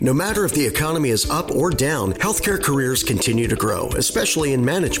No matter if the economy is up or down, healthcare careers continue to grow, especially in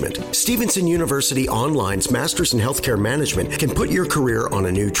management. Stevenson University Online's Masters in Healthcare Management can put your career on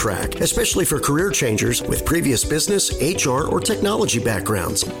a new track, especially for career changers with previous business, HR, or technology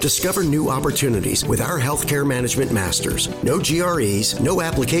backgrounds. Discover new opportunities with our Healthcare Management Masters. No GREs, no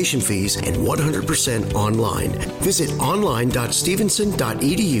application fees, and 100% online. Visit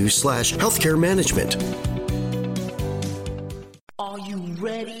online.stevenson.edu/healthcare management. Are you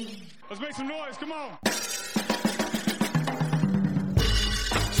ready? Let's make some noise, come on.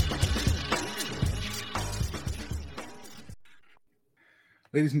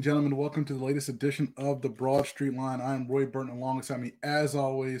 Ladies and gentlemen, welcome to the latest edition of the Broad Street Line. I am Roy Burton, alongside me, as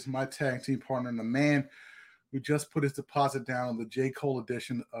always, my tag team partner and the man who just put his deposit down on the J. Cole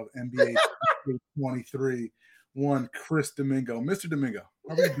edition of NBA 23, one Chris Domingo. Mr. Domingo,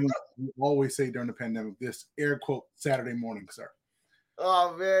 how are you doing? You always say during the pandemic, this air quote Saturday morning, sir.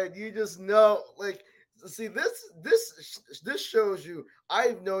 Oh man, you just know, like, see, this shows you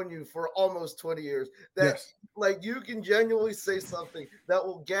I've known you for almost 20 years. That Yes. like you can genuinely say something that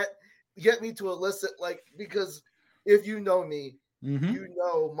will get me to elicit, like, because if you know me, you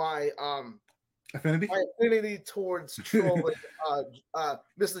know my affinity towards trolling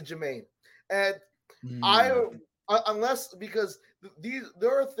Mr. Jermaine. And unless because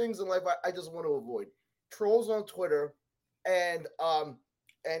there are things in life I just want to avoid. Trolls on Twitter and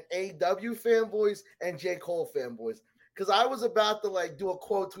AEW fanboys and J. Cole fanboys. Because I was about to like do a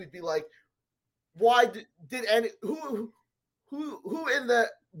quote tweet, be like, why did any who in the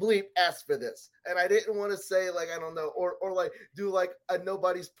bleep asked for this? And I didn't want to say like I don't know, or like do like a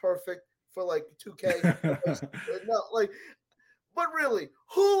nobody's perfect for like 2K. No, like, but really,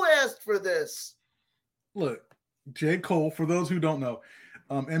 who asked for this? Look, J. Cole, for those who don't know,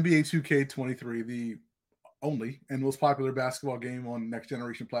 NBA 2K23, the only and most popular basketball game on next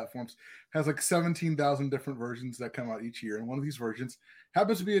generation platforms, has like 17,000 different versions that come out each year. And one of these versions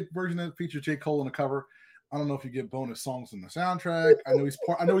happens to be a version that features J. Cole on the cover. I don't know if you get bonus songs in the soundtrack. I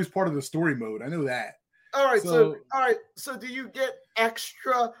know he's part of the story mode. I know that. All right. So do you get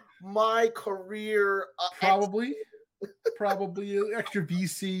extra My Career? Probably extra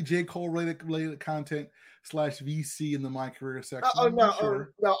VC J. Cole related content / VC in the My Career section.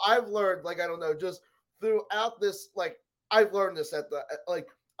 No. I've learned, like, I don't know, just throughout this, like, I've learned this like,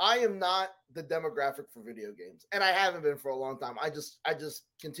 I am not the demographic for video games, and I haven't been for a long time. I just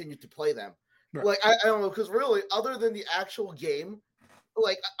continue to play them. Right. Like, I don't know, because really, other than the actual game,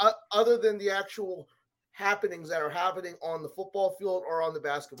 like, other than the actual happenings that are happening on the football field or on the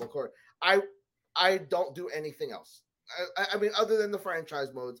basketball court, I don't do anything else. I mean, other than the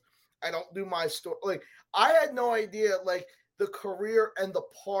franchise modes, I don't do my story. Like, I had no idea, like, the career and the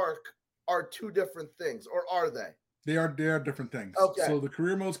park are two different things, or are they? They are different things. Okay. So the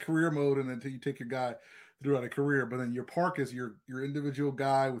career mode's career mode, and then you take your guy throughout a career, but then your park is your individual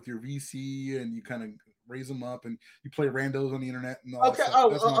guy with your VC, and you kind of raise them up, and you play randos on the internet. And all okay.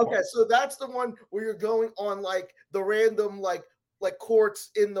 That Okay. So that's the one where you're going on like the random like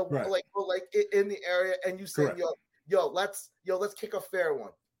courts in the like in the area, and you say, yo, let's kick a fair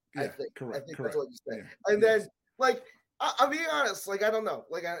one. Yeah, I think correct. that's what you say. Yeah. And then like, I'll be honest, like, I don't know,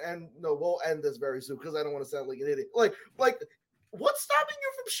 like, and no, we'll end this very soon because I don't want to sound like an idiot. Like, what's stopping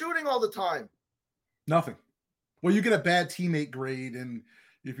you from shooting all the time? Nothing. Well, you get a bad teammate grade, and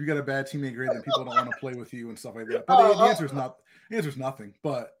if you get a bad teammate grade, then people don't want to play with you and stuff like that. But the answer is nothing.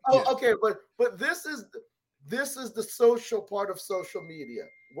 But okay, but this is the social part of social media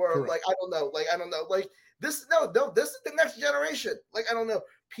where correct. Like I don't know, like this this is the next generation. Like, I don't know,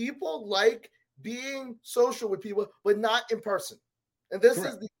 people like being social with people, but not in person. And this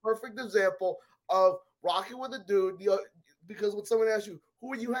correct. Is the perfect example of rocking with a dude. Because when someone asks you,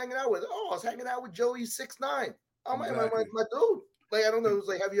 who are you hanging out with? Oh, I was hanging out with Joey 6'9". Oh, exactly. my dude. Like, I don't know. It's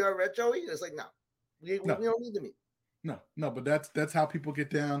like, have you ever met Joey? It's like, no. We don't need to meet. No, but that's how people get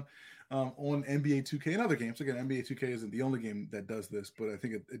down on NBA 2K and other games. Again, NBA 2K isn't the only game that does this, but I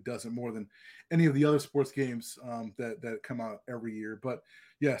think it does it more than any of the other sports games that come out every year. But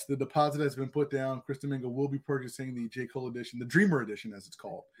yes, the deposit has been put down. Chris Domingo will be purchasing the J. Cole edition, the Dreamer edition, as it's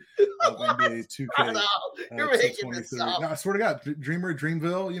called, of NBA 2K. You're making this up. No, I swear to God, Dreamer,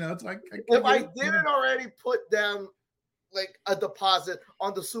 Dreamville. You know, it's like if I didn't already put down like a deposit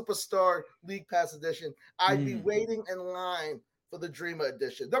on the Superstar League Pass edition, I'd be waiting in line for the Dreamer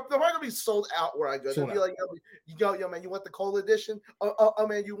edition. They're going to be sold out where I go. They'll be like, yo, man, you want the Cole edition? Oh,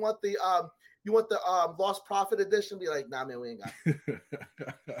 man, you want the Lost Prophet edition? Be like, nah, man, we ain't got it.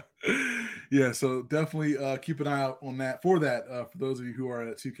 Yeah, so definitely keep an eye out on that for those of you who are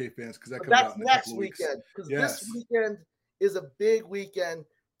 2K fans, because that comes that's out in next weekend. Because this weekend is a big weekend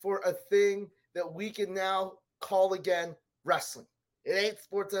for a thing that we can now call again wrestling. It ain't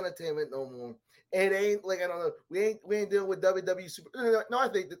sports entertainment no more. It ain't like, I don't know. We ain't dealing with WWE super. No, I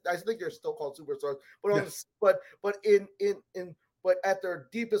think they're still called superstars, but Yes. but at their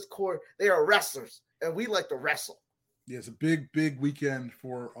deepest core, they are wrestlers, and we like to wrestle. Yeah, it's a big weekend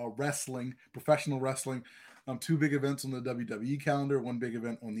for wrestling, professional wrestling. 2 big events on the WWE calendar, 1 big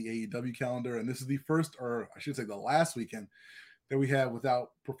event on the AEW calendar, and this is the first, or I should say, the last weekend that we have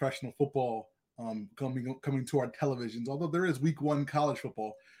without professional football coming to our televisions. Although there is Week 1 college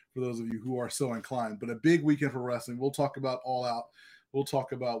football for those of you who are so inclined, but a big weekend for wrestling. We'll talk about All Out. We'll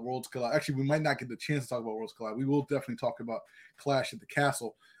talk about Worlds Collide. Actually, we might not get the chance to talk about Worlds Collide. We will definitely talk about Clash at the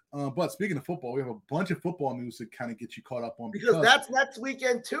Castle. But speaking of football, we have a bunch of football news to kind of get you caught up on. Because that's next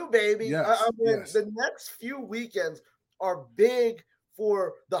weekend too, baby. Yes, yes. The next few weekends are big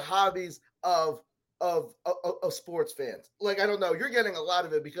for the hobbies of sports fans. Like, I don't know, you're getting a lot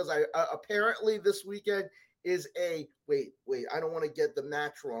of it because apparently this weekend is wait, I don't want to get the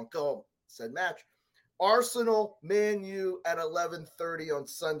match wrong. Said match. Arsenal Man U at 11:30 on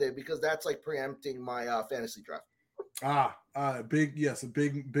Sunday, because that's like preempting my fantasy draft. A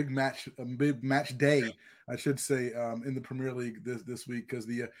big match, a big match day, I should say, in the Premier League this week, because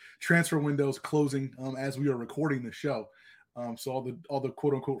the transfer window is closing as we are recording the show. So all the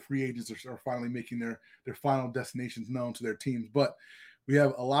quote unquote free agents are finally making their final destinations known to their teams. But we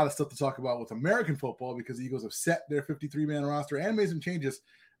have a lot of stuff to talk about with American football, because the Eagles have set their 53-man roster and made some changes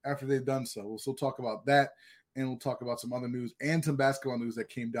after they've done so. We'll still talk about that, and we'll talk about some other news and some basketball news that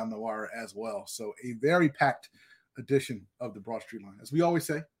came down the wire as well. So a very packed edition of the Broad Street Line. As we always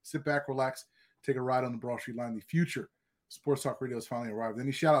say, sit back, relax, take a ride on the Broad Street Line. The future Sports Talk Radio has finally arrived.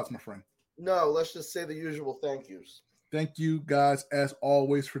 Any shout outs, my friend? No, let's just say the usual thank yous. Thank you guys, as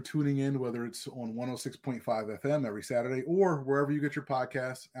always, for tuning in, whether it's on 106.5 FM every Saturday or wherever you get your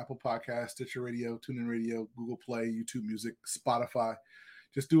podcasts, Apple Podcasts, Stitcher Radio, TuneIn Radio, Google Play, YouTube Music, Spotify.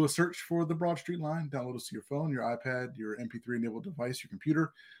 Just do a search for the Broad Street Line. Download us to your phone, your iPad, your MP3-enabled device, your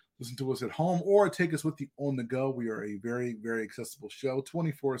computer. Listen to us at home or take us with you on the go. We are a very, very accessible show,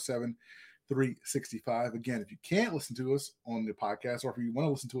 24/7, 365. Again, if you can't listen to us on the podcast, or if you want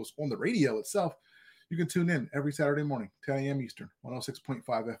to listen to us on the radio itself, you can tune in every Saturday morning, 10 a.m. Eastern, 106.5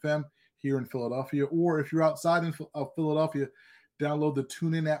 FM here in Philadelphia. Or if you're outside of Philadelphia, download the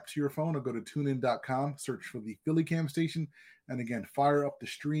TuneIn app to your phone or go to tunein.com, search for the Philly Cam station, and again, fire up the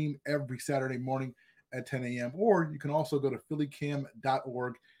stream every Saturday morning at 10 a.m. Or you can also go to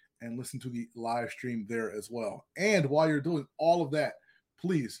phillycam.org and listen to the live stream there as well. And while you're doing all of that,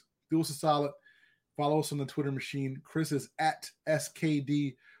 please do us a solid. Follow us on the Twitter machine. Chris is at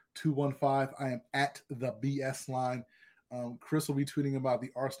SKD215. I am at the BS Line. Chris will be tweeting about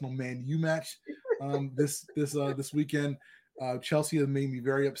the Arsenal Man U match this weekend. Chelsea has made me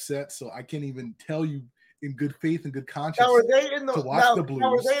very upset, so I can't even tell you in good faith and good conscience. Now, are they in the Blues.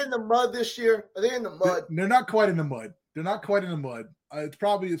 Now, are they in the mud this year? Are they in the mud? They're not quite in the mud. It's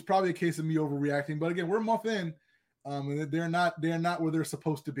probably a case of me overreacting. But again, we're a month in, and they're not where they're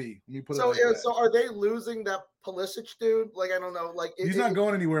supposed to be. Let me put it like that. So are they losing that Pulisic dude? Like, I don't know. Like, he's not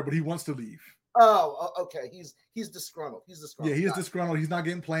going anywhere, but he wants to leave. Oh, okay. He's disgruntled. Yeah, he is disgruntled. He's not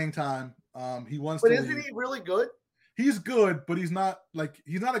getting playing time. He wants. But isn't he really good? He's good, but he's not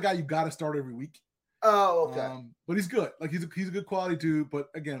a guy you got to start every week. Oh, okay. But he's good. Like, he's a good quality dude. But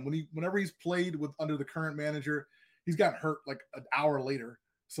again, whenever he's played under the current manager, he's gotten hurt like an hour later.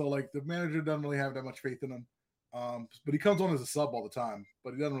 So like the manager doesn't really have that much faith in him. But he comes on as a sub all the time,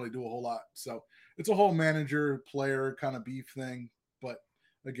 but he doesn't really do a whole lot. So it's a whole manager player kind of beef thing. But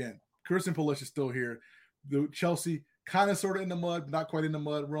again, Christian Pulisic is still here. The Chelsea kind of sort of in the mud, not quite in the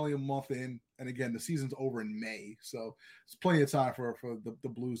mud. We're only a month in. And again, the season's over in May. So it's plenty of time for the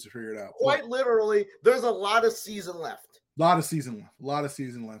Blues to figure it out. Quite literally, there's a lot of season left. A lot of season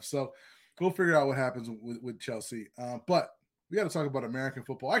left. So we'll figure out what happens with Chelsea. But we got to talk about American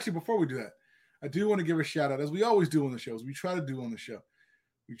football. Actually, before we do that, I do want to give a shout out, as we always do on the shows. We try to do on the show.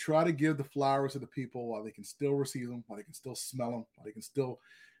 We try to give the flowers to the people while they can still receive them, while they can still smell them, while they can still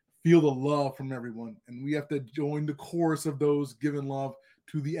feel the love from everyone. And we have to join the chorus of those giving love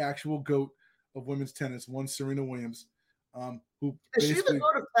to the actual GOAT of women's tennis, one Serena Williams. Who is she the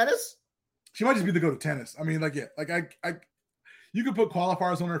GOAT of tennis? She might just be the GOAT of tennis. I mean, you could put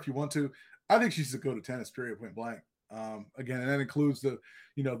qualifiers on her if you want to. I think she's the GOAT of tennis, period, point blank. Again, and that includes the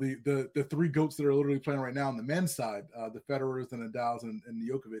three GOATs that are literally playing right now on the men's side, the Federers, the Nadals, and the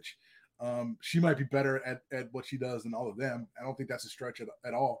Djokovic. She might be better at what she does than all of them. I don't think that's a stretch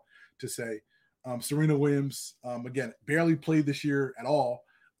at all to say. Serena Williams, again, barely played this year at all.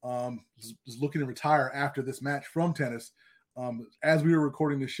 Was looking to retire after this match from tennis. as we were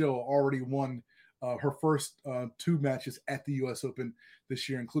recording the show, already won her first 2 matches at the U.S. Open this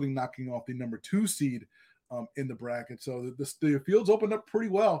year, including knocking off the number 2 seed in the bracket. So the field's opened up pretty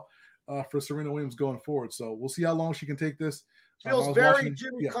well for Serena Williams going forward. So we'll see how long she can take this. Feels very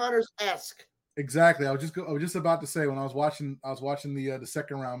Jimmy Connors-esque. Exactly. I was just about to say, when I was watching the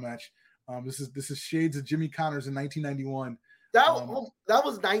second round match. This is shades of Jimmy Connors in 1991. That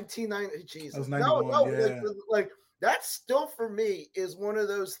was 1990. Jesus, that was 91, no, yeah. like that still for me is one of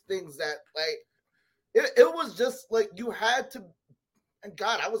those things that like it was just like you had to. And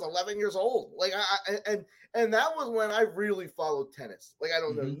God, I was 11 years old. Like and that was when I really followed tennis. Like I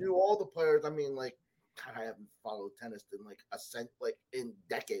don't know, knew all the players. I mean, like God, I haven't followed tennis in like in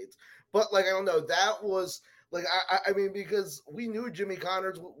decades. But like I don't know, that was like I mean because we knew Jimmy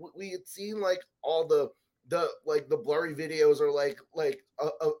Connors. We had seen like all the blurry videos or like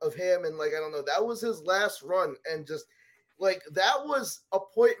of him, and like I don't know, that was his last run, and just like that was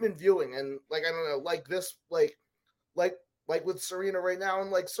appointment viewing, and like I don't know, like this like with Serena right now,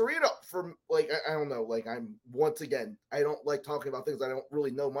 and like Serena for like I don't know, like I'm once again I don't like talking about things I don't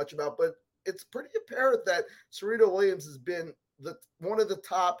really know much about, but it's pretty apparent that Serena Williams has been one of the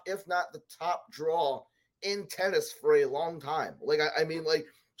top, if not the top draw in tennis for a long time. Like I mean, like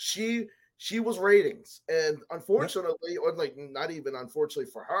she was ratings, and unfortunately, or like not even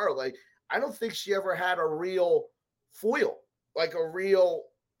unfortunately for her, like I don't think she ever had a real foil, like a real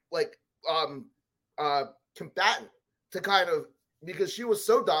like combatant to kind of, because she was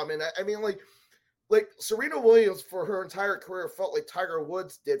so dominant. I mean, like Serena Williams for her entire career felt like Tiger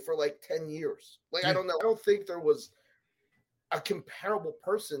Woods did for like 10 years. Like I don't know, I don't think there was a comparable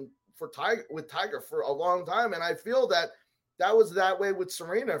person for Tiger for a long time, and I feel that was that way with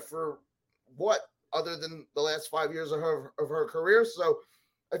Serena for what other than the last 5 years of her career. So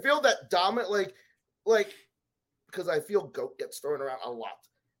I feel that dominant, like because I feel GOAT gets thrown around a lot,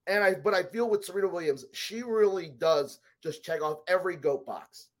 but I feel with Serena Williams, she really does just check off every GOAT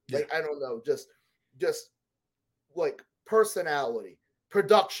box. Like I don't know, just like personality,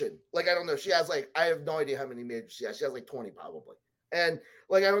 production. Like I don't know, she has like I have no idea how many majors she has. She has like 20 probably, and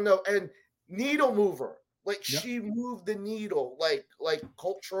like I don't know, and needle mover. Like she moved the needle, like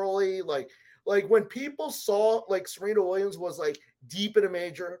culturally, like when people saw like Serena Williams was like deep in a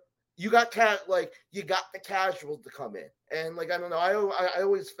major, you got the casuals to come in, and like I don't know, I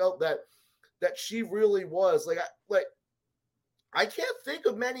always felt that she really was like I can't think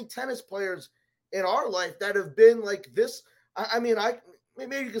of many tennis players in our life that have been like this. I mean,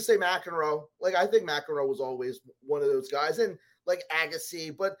 maybe you could say McEnroe. Like I think McEnroe was always one of those guys, and like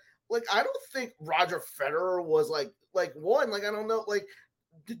Agassi, but. Like, I don't think Roger Federer was like one. Like, I don't know. Like,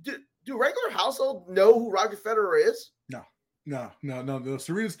 do regular household know who Roger Federer is? No. The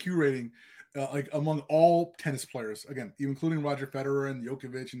Serena's Q rating, like among all tennis players, again, even including Roger Federer and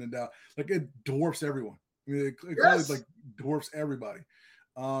Djokovic and Nadal, like it dwarfs everyone. I mean, it really like dwarfs everybody.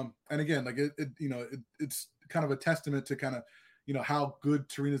 And again, like it's kind of a testament to kind of how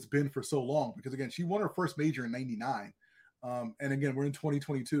good Serena's been for so long. Because again, she won her first major in '99. And again, we're in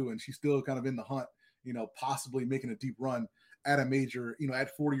 2022 and she's still kind of in the hunt, possibly making a deep run at a major,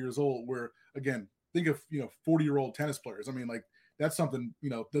 at 40 years old, where again, think of, 40-year-old tennis players. I mean, like that's something,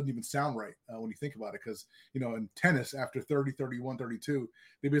 doesn't even sound right when you think about it. Cause in tennis after 30, 31, 32,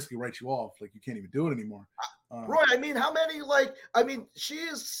 they basically write you off. Like you can't even do it anymore. Roy, I mean, how many, she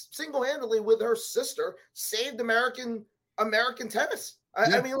is single-handedly with her sister saved American tennis.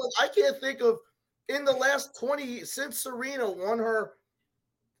 I mean, I can't think of, in the last 20, since Serena won her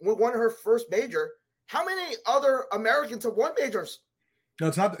first major, how many other Americans have won majors? No,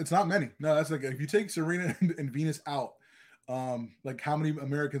 it's not many. No, that's like if you take Serena and Venus out, like how many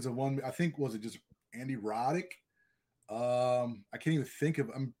Americans have won? I think was it just Andy Roddick? I can't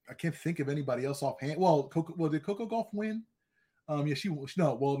think of anybody else offhand. Well, did Coco Gauff win? Naomi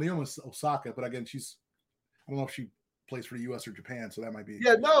Osaka, but again, I don't know if she plays for the U.S. or Japan, so that might be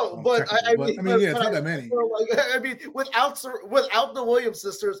but I mean, it's not that many. I mean, without the Williams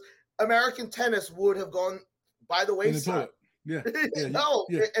sisters, American tennis would have gone by the wayside. And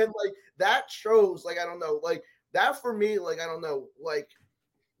like that shows, like I don't know, like that for me, like I don't know, like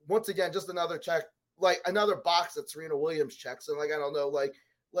once again, just another check, like another box that Serena Williams checks, and like I don't know, like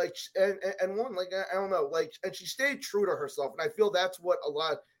and one, like I don't know, like, and she stayed true to herself, and I feel that's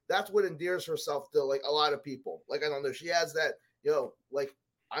what endears herself to like a lot of people. Like I don't know, she has that, like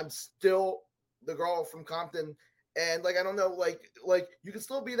I'm still the girl from Compton, and like I don't know, like you can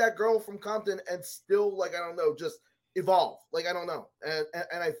still be that girl from Compton and still like I don't know, just evolve. Like I don't know, and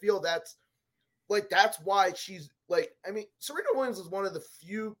I feel that's why she's like, I mean, Serena Williams is one of the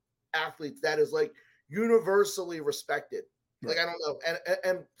few athletes that is like universally respected Like, I don't know.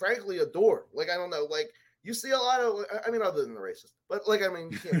 And frankly, adore. Like, I don't know. Like, you see a lot of, I mean, other than the racist, but like, I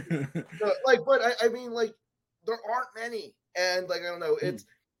mean, you can't, but I mean, like, there aren't many. And like, I don't know.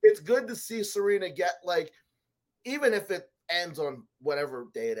 It's good to see Serena get, like, even if it ends on whatever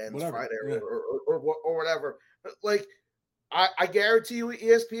day it ends, Friday or whatever. Like, I guarantee you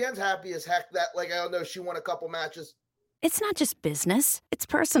ESPN's happy as heck that, like, I don't know, she won a couple matches. It's not just business, it's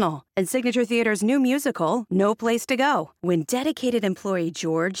personal. And Signature Theater's new musical, No Place to Go. When dedicated employee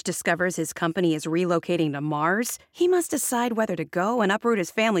George discovers his company is relocating to Mars, he must decide whether to go and uproot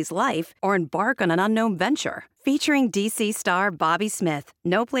his family's life or embark on an unknown venture. Featuring DC star Bobby Smith,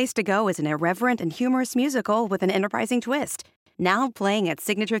 No Place to Go is an irreverent and humorous musical with an enterprising twist. Now playing at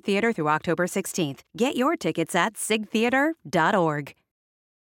Signature Theater through October 16th. Get your tickets at sigtheater.org.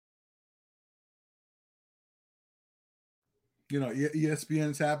 You know,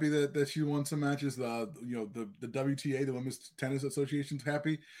 ESPN's happy that she won some matches. The WTA, the Women's Tennis Association's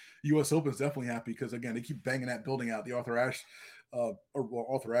happy. U.S. Open's definitely happy because, again, they keep banging that building out, the Arthur Ashe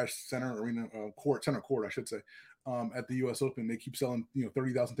Center Arena Center Court, I should say. At the U.S. Open, they keep selling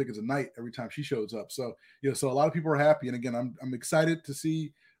 30,000 tickets a night every time she shows up. So so a lot of people are happy, and again, I'm excited to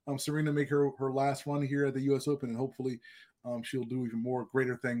see Serena make her last run here at the U.S. Open, and hopefully she'll do even more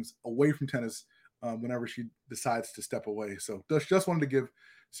greater things away from tennis. Whenever she decides to step away. So just wanted to give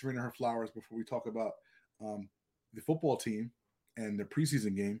Serena her flowers before we talk about the football team and their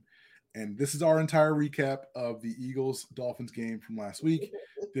preseason game. And this is our entire recap of the Eagles-Dolphins game from last week.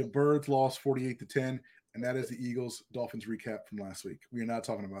 The Birds lost 48-10, and that is the Eagles-Dolphins recap from last week. We are not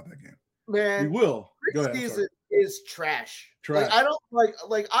talking about that game. Man, we will. Go ahead. Preseason is trash. Like, I don't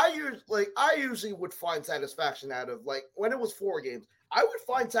like I usually would find satisfaction out of, like, when it was 4 games, I would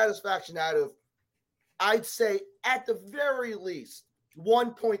find satisfaction out of, I'd say at the very least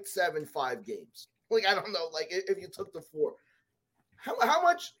 1.75 games. Like, I don't know, like, if you took the 4, how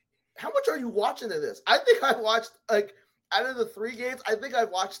much are you watching of this? I think I watched, like, out of the 3 games, I think I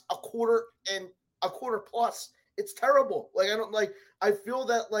watched a quarter and a quarter plus. It's terrible. Like, I feel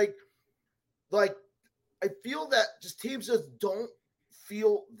that I feel that just teams just don't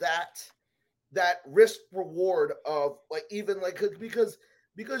feel that risk reward of, like, even, like,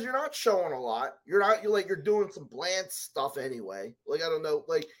 because you're not showing a lot. You're doing some bland stuff anyway. Like, I don't know.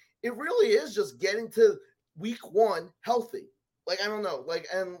 Like, it really is just getting to week 1 healthy. Like, I don't know. Like,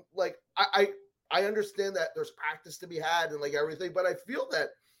 and like, I understand that there's practice to be had and, like, everything, but I feel that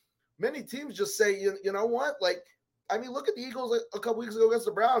many teams just say, you know what? Like, I mean, look at the Eagles a couple weeks ago against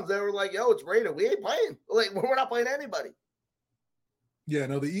the Browns. They were like, yo, it's rated. We ain't playing. Like, we're not playing anybody. Yeah,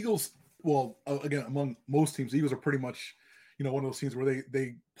 no, the Eagles, well, again, among most teams, the Eagles are pretty much, one of those teams where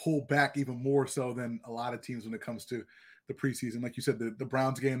they pull back even more so than a lot of teams when it comes to the preseason. Like you said, the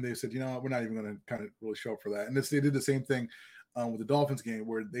Browns game, they said, we're not even going to kind of really show up for that. And they did the same thing with the Dolphins game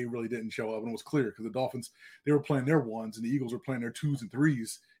where they really didn't show up. And it was clear because the Dolphins, they were playing their 1s and the Eagles were playing their 2s and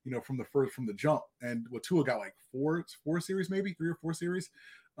 3s, from the jump. And Tua got like 4 series, maybe 3 or 4 series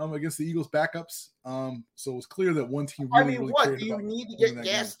against the Eagles backups. So it was clear that one team really, really what do you need to get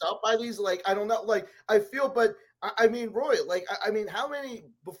gassed up by these? Like, I don't know. Like, I feel, but I mean, Roy, like, I mean, how many,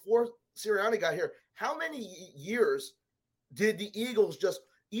 before Sirianni got here, how many years did the Eagles just,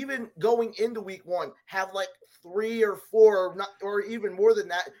 even going into week 1, have like 3 or 4 or even more than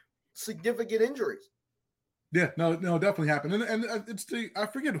that significant injuries? Yeah, no, definitely happened. And it's I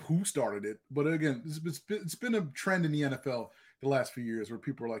forget who started it, but again, it's been a trend in the NFL the last few years where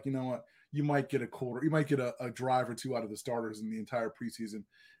people are like, you know what, you might get a drive or 2 out of the starters in the entire preseason.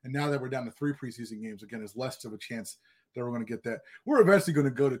 And now that we're down to 3 preseason games, again, there's less of a chance that we're going to get that. We're eventually going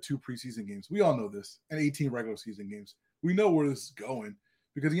to go to 2 preseason games. We all know this, and 18 regular season games. We know where this is going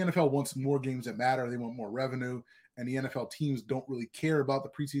because the NFL wants more games that matter. They want more revenue, and the NFL teams don't really care about the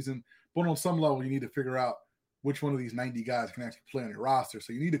preseason. But on some level, you need to figure out which one of these 90 guys can actually play on your roster.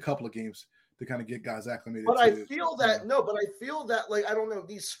 So you need a couple of games to kind of get guys acclimated. But I feel that, like, I don't know,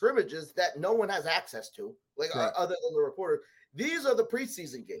 these scrimmages that no one has access to, like, right, other than the reporter, these are the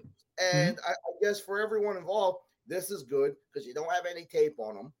preseason games. And I guess for everyone involved, this is good because you don't have any tape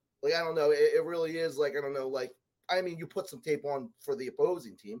on them. Like, I don't know. It really is, like, I don't know, like, I mean, you put some tape on for the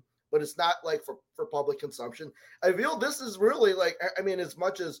opposing team, but it's not like for public consumption. I feel this is really, like, I mean, as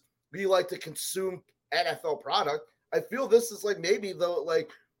much as we like to consume NFL product, I feel this is like maybe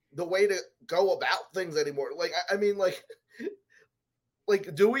the way to go about things anymore. Like, I mean, like,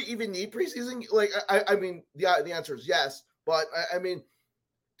 do we even need preseason? Like, I mean, the answer is yes, but I mean,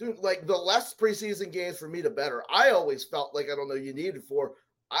 dude, like, the less preseason games for me, the better. I always felt like, I don't know, you needed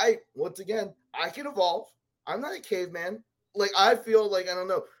once again, I can evolve. I'm not a caveman. Like, I feel like, I don't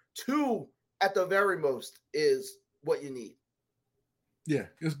know, 2 at the very most is what you need. Yeah,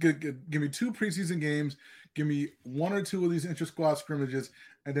 it's good. Give me 2 preseason games. Give me 1 or 2 of these intra-squad scrimmages,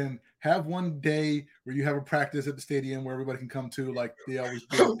 and then have one day where you have a practice at the stadium where everybody can come to, like they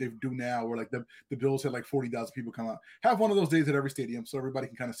do now, where like the Bills had like 40,000 people come out. Have one of those days at every stadium so everybody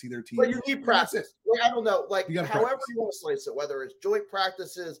can kind of see their team. But you need practice. Like, I don't know, like however practice. you want to slice it, whether it's joint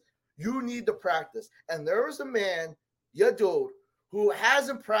practices, you need to practice. And there is a man, your dude, who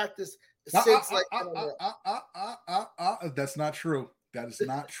hasn't practiced since that's not true. That is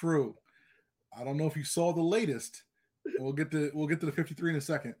not true. I don't know if you saw the latest. We'll get to the 53 in a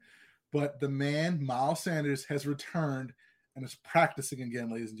second. But the man, Miles Sanders, has returned and is practicing again,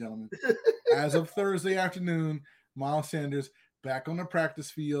 ladies and gentlemen. As of Thursday afternoon, Miles Sanders back on the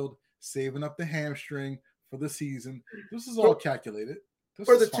practice field, saving up the hamstring for the season. This is all calculated.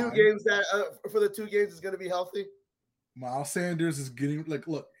 For the 2 games is going to be healthy. Miles Sanders is getting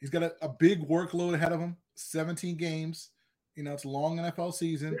look, he's got a big workload ahead of him. 17 games. It's a long NFL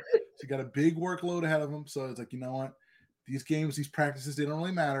season. So he got a big workload ahead of him. So it's like, you know what? These games, these practices, they don't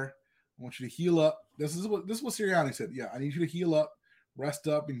really matter. I want you to heal up. This is what Sirianni said. Yeah, I need you to heal up, rest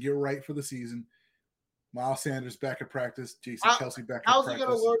up, and get right for the season. Miles Sanders back at practice. Jason Kelce back at practice. How's he going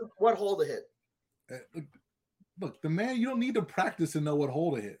to learn what hole to hit? Look, the man, you don't need to practice to know what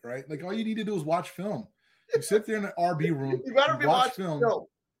hole to hit, right? Like, all you need to do is watch film. You sit there in the RB room. You better be watching film.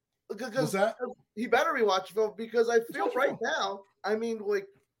 What's that? He better be watching film because I feel right now, I mean, like,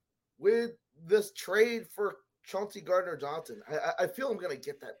 with this trade for Chauncey Gardner-Johnson, I feel I'm going to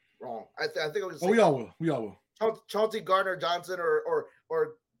get that wrong. I think I'm going to say we all will. Chauncey Gardner-Johnson or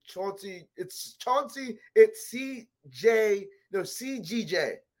Chauncey. It's Chauncey. It's CGJ.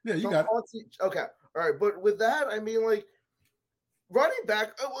 Yeah, you got Chauncey, it. Okay. All right. But with that, I mean, like, running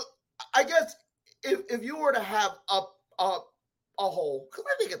back, I guess if you were to have a hole, because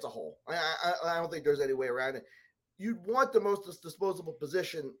I think it's a hole. I don't think there's any way around it. You'd want the most disposable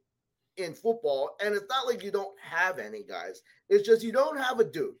position in football, and it's not like you don't have any guys. It's just you don't have a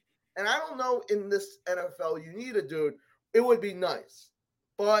dude. And I don't know, in this NFL, you need a dude. It would be nice.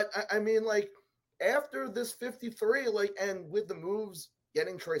 But, I mean, like, after this 53, like, and with the moves,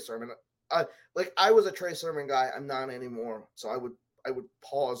 getting Trey Sermon, I was a Trey Sermon guy. I'm not anymore. So I would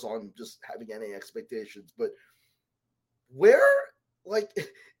pause on just having any expectations. But where, like,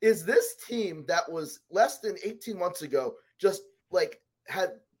 is this team that was less than 18 months ago just, like,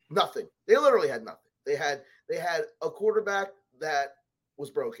 had nothing? They literally had nothing. They had a quarterback that was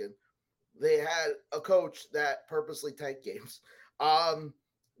broken. They had a coach that purposely tanked games.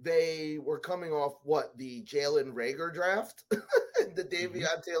 They were coming off the Jalen Reagor draft, the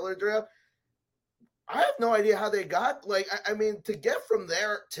Davion Taylor draft. I have no idea how they got, like, I mean, to get from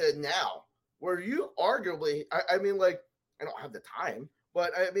there to now, where you arguably, I mean, like, I don't have the time,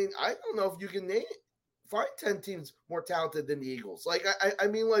 but I mean, I don't know if you can find 10 teams more talented than the Eagles. Like, I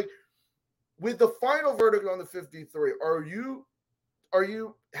mean, like, with the final verdict on the 53,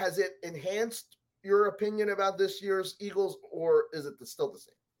 has it enhanced your opinion about this year's Eagles, or is it still the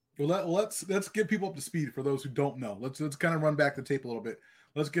same? Well, let's get people up to speed for those who don't know. Let's kind of run back the tape a little bit.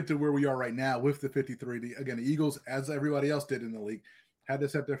 Let's get to where we are right now with the 53. The Eagles, as everybody else did in the league, had to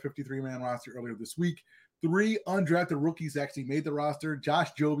set their 53-man roster earlier this week. 3 undrafted rookies actually made the roster.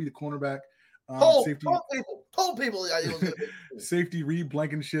 Josh Jobe, the cornerback. Told people safety Reed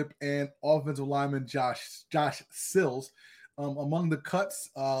Blankenship, and offensive lineman Josh Sills. Among the cuts,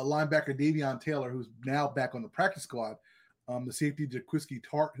 linebacker Davion Taylor, who's now back on the practice squad. The safety Jaquiski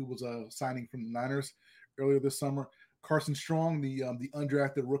Tart, who was a signing from the Niners earlier this summer. Carson Strong, the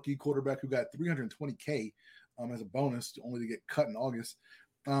undrafted rookie quarterback who got $320K as a bonus, only to get cut in August.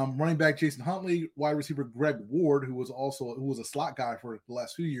 Running back Jason Huntley, wide receiver Greg Ward, who was a slot guy for the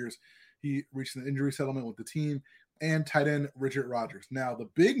last few years. He reached an injury settlement with the team, and tight end Richard Rodgers. Now, the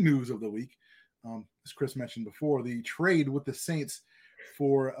big news of the week, as Chris mentioned before, the trade with the Saints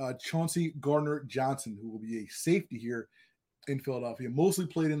for Chauncey Gardner-Johnson, who will be a safety here in Philadelphia. Mostly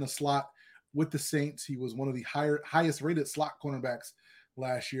played in the slot with the Saints. He was one of the highest rated slot cornerbacks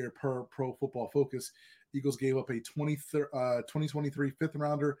last year per Pro Football Focus. Eagles gave up a 2023 fifth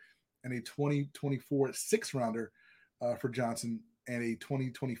rounder and a 2024 sixth rounder for Johnson, and a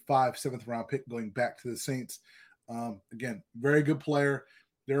 2025 seventh round pick going back to the Saints. Again, very good player.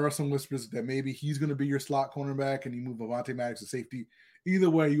 There are some whispers that maybe he's going to be your slot cornerback and you move Avonte Maddox to safety. Either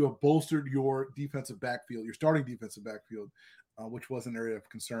way, you have bolstered your defensive backfield, your starting defensive backfield, which was an area of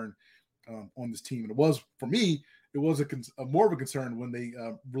concern on this team. And it was, for me, it was more of a concern when they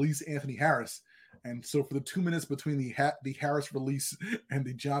released Anthony Harris. And so for the 2 minutes between the Harris release and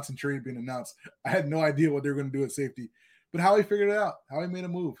the Johnson trade being announced, I had no idea what they were going to do at safety. But Howie figured it out. Howie made a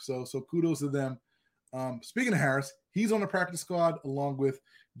move. So kudos to them. Speaking of Harris, He's on the practice squad along with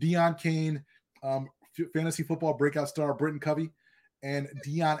Deion Kane, fantasy football breakout star Britton Covey, and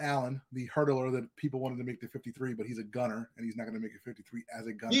Dion Allen, the hurdler that people wanted to make the 53, but he's a gunner and he's not going to make a 53 as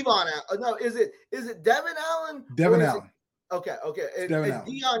a gunner. Devon Allen. No, is it Devin Allen? Devin Allen. Okay. And Devin Allen.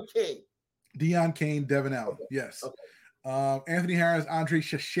 Deion Kane. Deion Kane, Devin Allen. Okay. Yes. Okay. Anthony Harris, Andre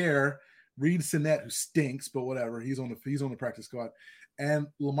Chachere, Reed Sinnett, who stinks, but whatever. He's on the practice squad. And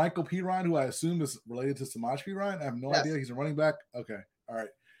LaMichael Pirine, who I assume is related to Samaj Pirine. I have no idea. He's a running back. Okay. All right.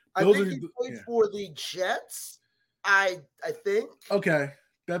 I think he played for the Jets. I think. Okay.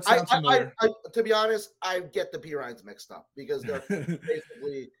 That sounds familiar. To be honest, I get the Pirines mixed up because they're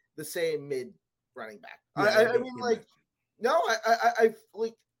basically the same mid running back. I mean, like, no, I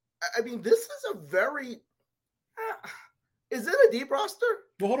mean, this is a very. Is it a deep roster?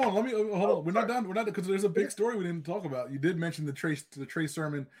 Well, hold on. We're not done. We're not, because there's a big story we didn't talk about. You did mention the Trey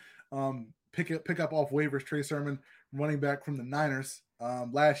Sermon pick up off waivers. Trey Sermon, running back from the Niners,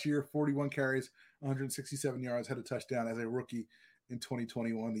 last year, 41 carries, 167 yards, had a touchdown as a rookie in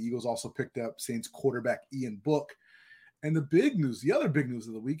 2021. The Eagles also picked up Saints quarterback Ian Book. And the other big news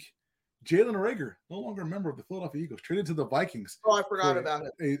of the week, Jalen Reagor, no longer a member of the Philadelphia Eagles, traded to the Vikings. Oh, I forgot about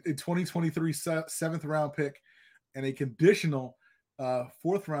it. A 2023 seventh round pick and a conditional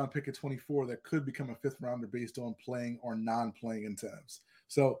fourth round pick at 24 that could become a fifth rounder based on playing or non-playing incentives.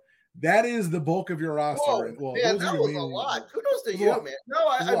 So that is the bulk of your roster. Whoa, well, man, that was a lot. Kudos to you, man. No,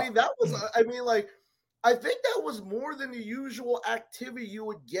 I mean, that was, I mean, like, I think that was more than the usual activity you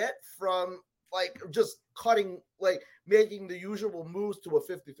would get from, like, just cutting, like, making the usual moves to a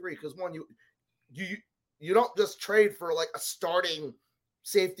 53. Because, one, you don't just trade for, like, a starting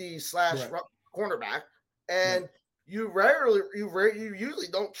safety / cornerback. And you usually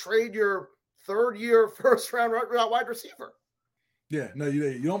don't trade your third-year first-round wide receiver. Yeah, no,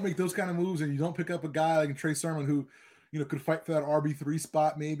 you don't make those kind of moves, and you don't pick up a guy like Trey Sermon who, could fight for that RB3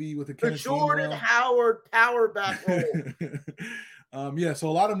 spot maybe with the Jordan Howard power back role. So a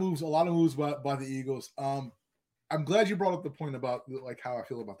lot of moves by the Eagles. I'm glad you brought up the point about like how I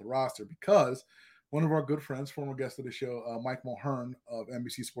feel about the roster, because one of our good friends, former guest of the show, Mike Mulhern of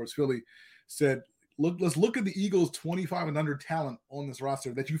NBC Sports Philly, said, let's look at the Eagles' 25 and under talent on this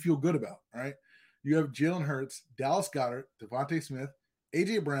roster that you feel good about. All right. You have Jalen Hurts, Dallas Goedert, Devontae Smith,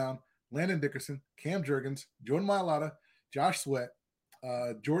 AJ Brown, Landon Dickerson, Cam Jurgens, Jordan Mailata, Josh Sweat,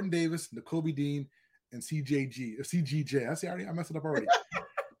 Jordan Davis, Nakobe Dean, and CGJ. I messed it up already.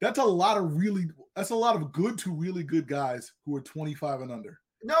 That's a lot of good to really good guys who are 25 and under.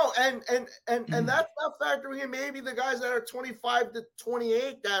 No, and that's not factoring in maybe the guys that are 25 to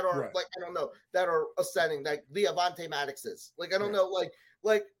 28 that are like, I don't know, that are ascending, like the Avonte Maddoxes. Like, I don't know, like,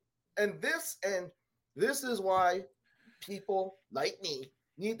 and this is why people like me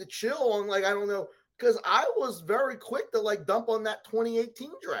need to chill on, like, I don't know, because I was very quick to like dump on that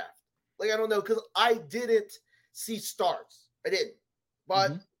 2018 draft. Like, I don't know, because I didn't see stars. I didn't.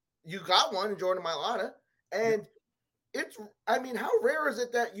 But you got one in Jordan Mailata. And I mean, how rare is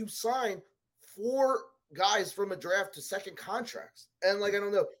it that you sign 4 guys from a draft to second contracts? And like, I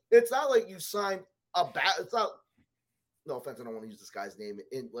don't know. It's not like you signed it's not, no offense, I don't want to use this guy's name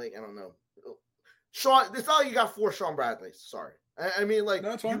in, like, I don't know. Sean, it's not like you got 4 Sean Bradleys. Sorry. I mean, like, you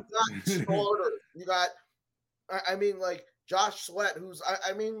got starters. You got, I mean, like, Josh Sweat, who's,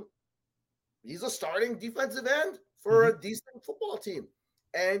 I mean, he's a starting defensive end for a decent football team.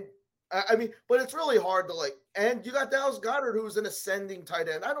 And, I mean, but it's really hard to, like, and you got Dallas Goedert, who's an ascending tight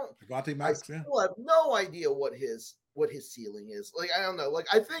end. I still have no idea what his ceiling is. Like, I don't know. Like,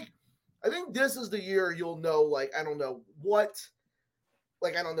 I think this is the year you'll know, like, I don't know what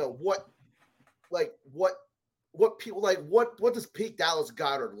people like, what does peak Dallas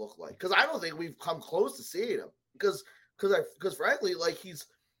Goedert look like? Because I don't think we've come close to seeing him. Because frankly, like, he's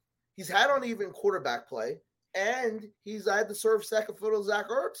had uneven quarterback play, and he's had to serve second fiddle Zach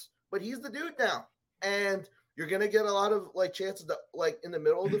Ertz, but he's the dude now, and you're gonna get a lot of like chances to, like, in the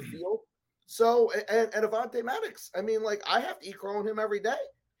middle of the field. So and Avonte Maddox, I mean, like, I have to eat crow on him every day.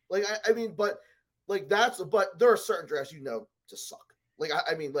 Like, I mean, but like but there are certain drafts just suck. Like,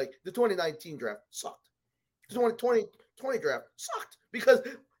 I mean, like the 2019 draft sucked. The 2020 draft sucked because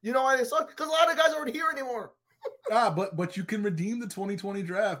you know why they sucked? Because a lot of guys aren't here anymore. But you can redeem the 2020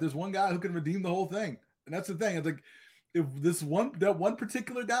 draft. There's one guy who can redeem the whole thing, and that's the thing. It's like if that one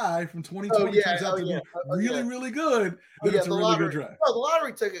particular guy from 2020 turns out to be really good, then it's a really good draft. No, the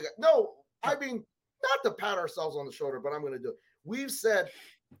lottery ticket. No, I mean, not to pat ourselves on the shoulder, but I'm going to do it. We've said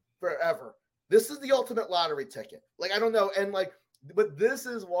forever, this is the ultimate lottery ticket. Like, I don't know, and like, but this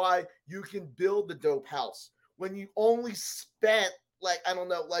is why you can build the dope house when you only spent like, I don't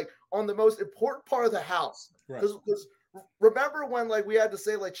know, like on the most important part of the house. Right. Because remember when like we had to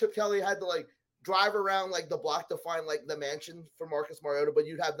say like Chip Kelly had to like drive around like the block to find like the mansion for Marcus Mariota, but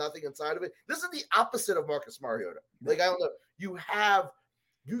you'd have nothing inside of it. This is the opposite of Marcus Mariota. Like, I don't know.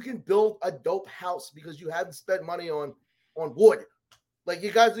 You can build a dope house because you haven't spent money on wood. Like,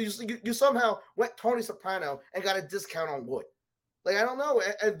 you guys, you somehow went Tony Soprano and got a discount on wood. Like, I don't know.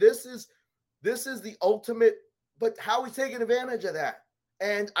 And this is the ultimate, but how he's taking advantage of that.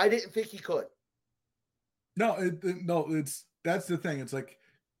 And I didn't think he could. No, that's the thing. It's like,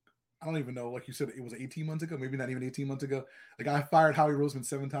 I don't even know. Like you said, it was 18 months ago, maybe not even 18 months ago. Like, I fired Howie Roseman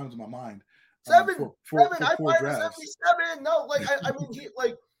 7 times in my mind. Seven. For I four fired 77. No, like I mean,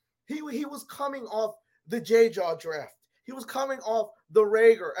 he was coming off the J-Jaw draft. He was coming off the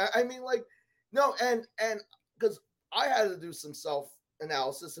Rager. I mean, like, no, and because I had to do some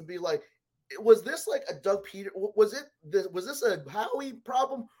self-analysis and be like, was this like a Doug Peterson? Was this a Howie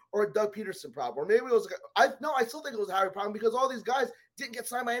problem or a Doug Peterson problem? Or maybe it was I still think it was a Howie problem because all these guys didn't get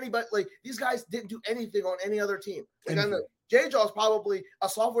signed by anybody. Like, these guys didn't do anything on any other team. Like, I know J-Jaw is probably a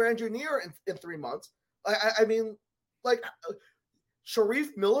software engineer in 3 months. I mean, like,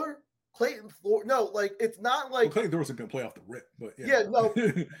 Sharif Miller, Clayton Thor. No, like, it's not like Clayton Thorson can play off the rip, but yeah, no,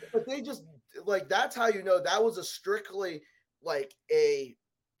 but they just like, that's how you know that was a strictly like a.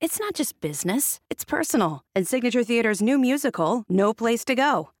 It's not just business, it's personal. And Signature Theater's new musical, No Place to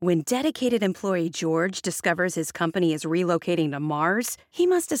Go. When dedicated employee George discovers his company is relocating to Mars, he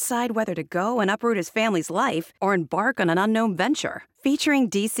must decide whether to go and uproot his family's life or embark on an unknown venture.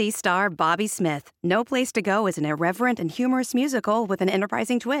 Featuring DC star Bobby Smith, No Place to Go is an irreverent and humorous musical with an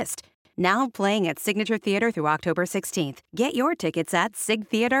enterprising twist. Now playing at Signature Theater through October 16th. Get your tickets at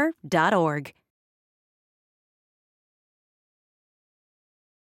sigtheater.org.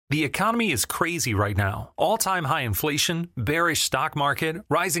 The economy is crazy right now. All-time high inflation, bearish stock market,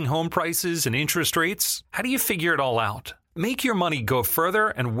 rising home prices, and interest rates. How do you figure it all out? Make your money go further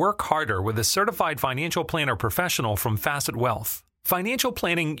and work harder with a certified financial planner professional from Facet Wealth. Financial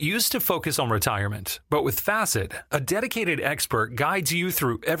planning used to focus on retirement, but with Facet, a dedicated expert guides you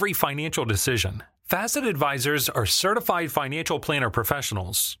through every financial decision. Facet advisors are certified financial planner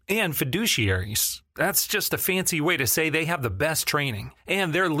professionals and fiduciaries. That's just a fancy way to say they have the best training,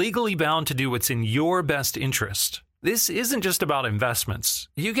 and they're legally bound to do what's in your best interest. This isn't just about investments.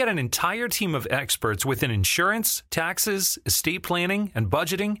 You get an entire team of experts within insurance, taxes, estate planning, and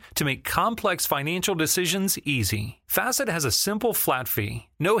budgeting to make complex financial decisions easy. Facet has a simple flat fee,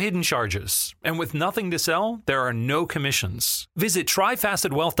 no hidden charges, and with nothing to sell, there are no commissions. Visit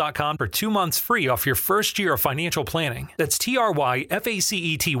tryfacetwealth.com for 2 months free off your first year of financial planning. That's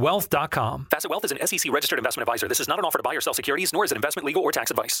TRYFACET wealth.com. Facet Wealth is an SEC registered investment advisor. This is not an offer to buy or sell securities, nor is it investment, legal, or tax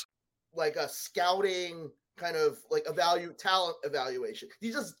advice. Like a scouting kind of like talent evaluation.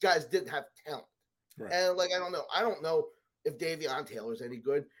 These just guys didn't have talent. Right. And like, I don't know if Davion Taylor's any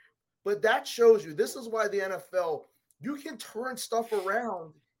good, but that shows you, this is why the NFL, you can turn stuff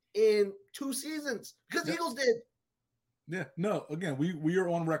around in 2 seasons because the Eagles did. Yeah, no, again, we are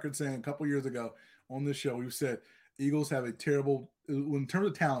on record saying a couple years ago on this show, we've said Eagles have a terrible, in terms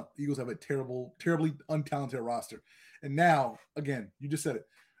of talent, Eagles have a terribly untalented roster. And now, again, you just said it.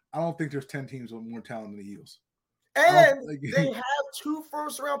 I don't think there's 10 teams with more talent than the Eagles. And they have 2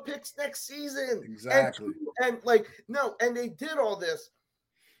 first-round picks next season. Exactly. And they did all this.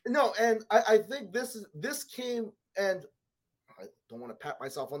 No, and I think this came, and I don't want to pat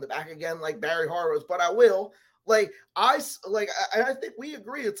myself on the back again like Barry Horowitz, but I will. I think we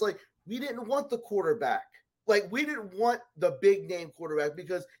agree. It's like, we didn't want the quarterback. Like, we didn't want the big name quarterback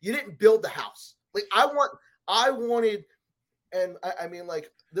because you didn't build the house. Like, I wanted, and I mean,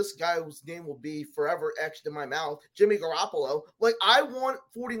 like, this guy whose name will be forever etched in my mouth, Jimmy Garoppolo. Like, I want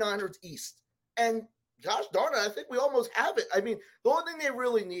 49ers East. And gosh darn it, I think we almost have it. I mean, the only thing they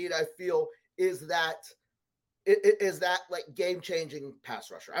really need, I feel, is that like game-changing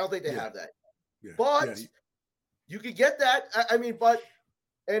pass rusher. I don't think they have that. Yeah. But you could get that.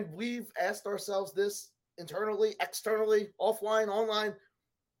 And we've asked ourselves this internally, externally, offline, online.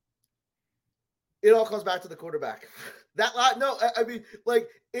 It all comes back to the quarterback.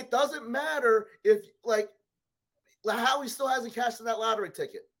 It doesn't matter if Howie still hasn't cashed in that lottery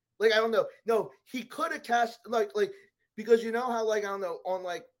ticket. Like, I don't know. No, he could have cashed because you know how on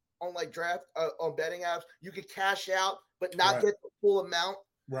draft on betting apps you could cash out but not get the full amount.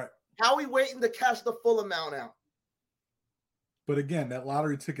 Right. Howie waiting to cash the full amount out. But again, that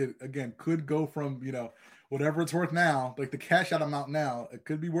lottery ticket could go from whatever it's worth now, like the cash out amount now, it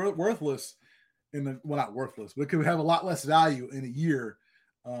could be worthless. Not worthless, but it could have a lot less value in a year.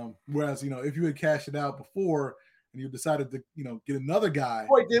 Whereas, if you had cashed it out before, and you decided to, get another guy.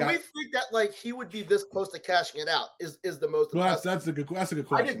 Boy, did we think that like he would be this close to cashing it out? Is the most? Well, that's a good question.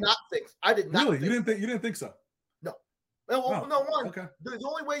 I did not think. Really, you didn't think so? No. Well, no one. Okay. The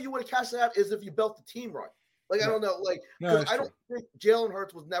only way you would have cashed it out is if you built the team right. Like I don't know, like I don't think Jalen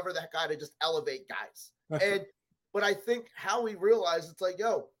Hurts was never that guy to just elevate guys. But I think how we realized it's like,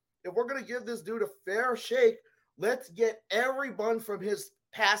 yo, if we're gonna give this dude a fair shake, let's get everyone from his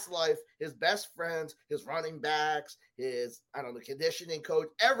past life, his best friends, his running backs, his conditioning coach,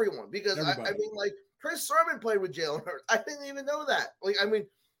 everyone. Because I mean, like Chris Sermon played with Jalen Hurts. I didn't even know that. Like, I mean,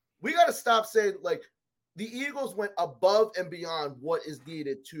 we got to stop saying like the Eagles went above and beyond what is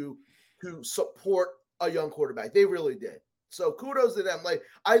needed to support a young quarterback. They really did. So kudos to them. Like,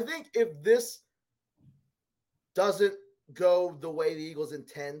 I think if this doesn't go the way the Eagles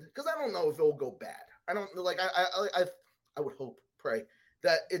intend, because I don't know if it will go bad. I don't like. I would hope, pray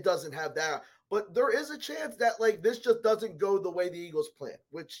that it doesn't have that. But there is a chance that like this just doesn't go the way the Eagles plan,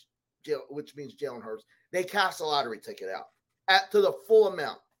 which means Jalen Hurts. They cast a lottery ticket out to the full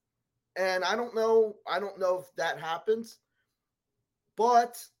amount. And I don't know if that happens.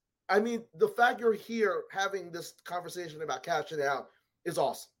 But I mean, the fact you're here having this conversation about cashing out is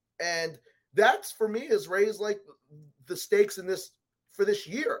awesome. And that's for me has raised like the stakes in this for this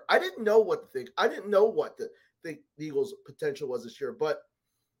year. I didn't know what to think. I didn't know what the Eagles' potential was this year. But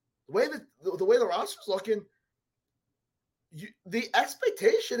the way the roster's looking, the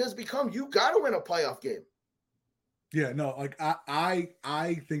expectation has become you got to win a playoff game. Yeah, no, like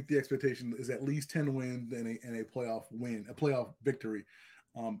I think the expectation is at least 10 wins and a playoff win, a playoff victory,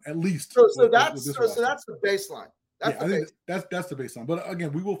 at least. So that's the baseline. I think that's the baseline. But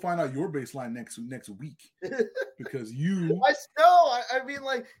again, we will find out your baseline next week because you. I mean,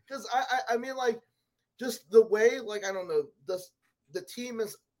 like, because I mean, like, just the way, like, I don't know, the team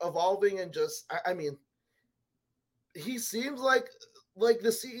is evolving and just, I mean, he seems like the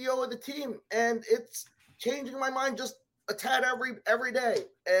CEO of the team, and it's changing my mind just a tad every day.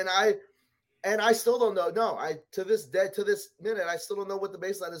 And I still don't know. No, to this minute, I still don't know what the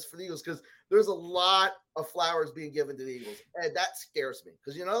baseline is for the Eagles because there's a lot of flowers being given to the Eagles, and that scares me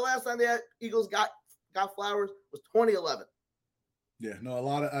because the last time the Eagles got flowers was 2011. Yeah, no, a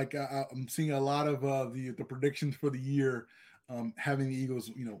lot of I'm seeing a lot of the predictions for the year, having the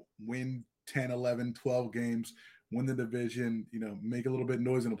Eagles, win 10, 11, 12 games, win the division, make a little bit of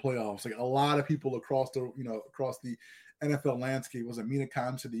noise in the playoffs. Like a lot of people across the NFL landscape. Was it Mina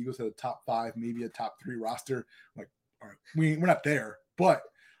Kimes said the Eagles had a top 5, maybe a top 3 roster? Like, all right, we're not there, but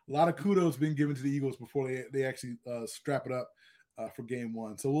a lot of kudos being given to the Eagles before they actually strap it up for game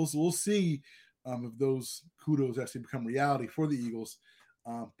 1. So we'll see if those kudos actually become reality for the Eagles.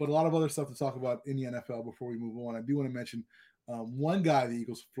 But a lot of other stuff to talk about in the NFL before we move on. I do want to mention one guy the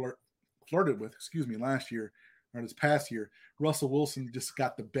Eagles flirted with, last year or this past year. Russell Wilson just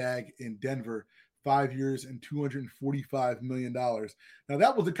got the bag in Denver. 5 years and $245 million. Now,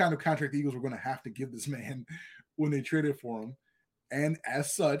 that was the kind of contract the Eagles were going to have to give this man when they traded for him. And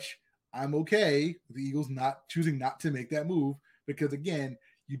as such, I'm okay with the Eagles choosing not to make that move because, again,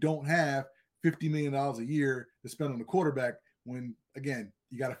 you don't have $50 million a year to spend on the quarterback when, again,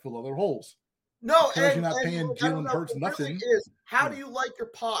 you got to fill other holes. No, because you're not paying Jalen Hurts nothing. How do you like your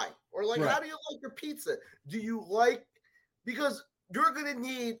pie? Or, like, how do you like your pizza? Do you like – because – you're going to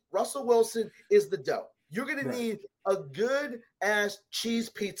need Russell Wilson is the dough. You're going to need a good-ass cheese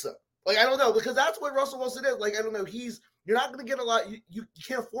pizza. Like, I don't know, because that's what Russell Wilson is. Like, I don't know, you're not going to get a lot. You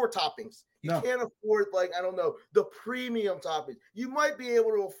can't afford toppings. You can't afford, like, I don't know, the premium toppings. You might be able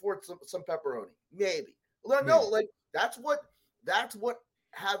to afford some pepperoni, maybe. No, like, that's what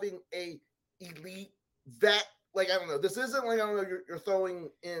having a elite vet, like, I don't know. This isn't like, I don't know, you're throwing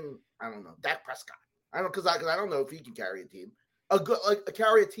in, I don't know, Dak Prescott. I don't because I don't know if he can carry a team.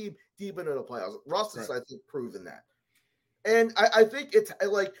 Carry a team deep into the playoffs. Russ has, I think, proven that. And I think it's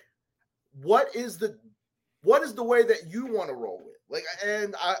like, what is the way that you want to roll with? Like,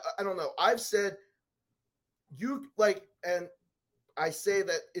 and I don't know. I've said and I say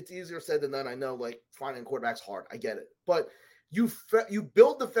that it's easier said than done. I know, like, finding quarterback's hard. I get it. But you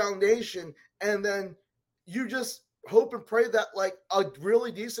build the foundation and then you just hope and pray that, like, a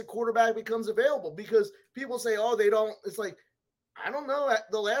really decent quarterback becomes available because people say, oh, they don't. It's like, I don't know.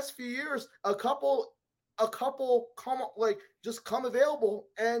 At the last few years, a couple come available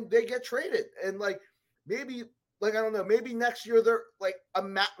and they get traded. And like maybe like I don't know, maybe next year they're like a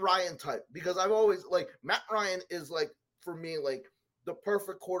Matt Ryan type because I've always like Matt Ryan is like for me like the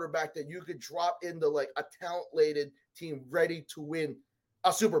perfect quarterback that you could drop into like a talent-laden team ready to win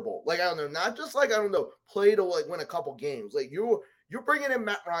a Super Bowl. Like I don't know, not just like I don't know, play to like win a couple games. Like you're bringing in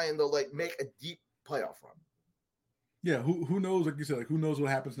Matt Ryan to like make a deep playoff run. Yeah, who knows? Like you said, like who knows what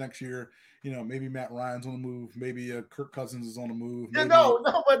happens next year? Maybe Matt Ryan's on the move. Maybe Kirk Cousins is on the move. Yeah, Maybe,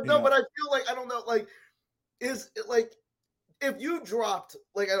 but I feel like I don't know. Like, is it like if you dropped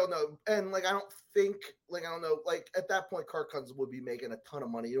like I don't know, and like I don't think like I don't know, like at that point Kirk Cousins would be making a ton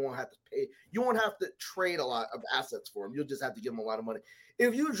of money. You won't have to pay. You won't have to trade a lot of assets for him. You'll just have to give him a lot of money.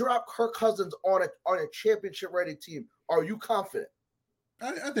 If you drop Kirk Cousins on a championship ready team, are you confident?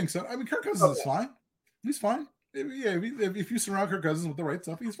 I think so. I mean, Kirk Cousins is fine. He's fine. If you surround Kirk Cousins with the right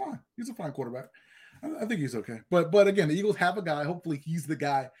stuff, he's fine. He's a fine quarterback. I think he's okay. But again, the Eagles have a guy. Hopefully, he's the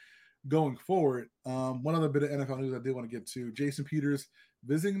guy going forward. One other bit of NFL news I did want to get to: Jason Peters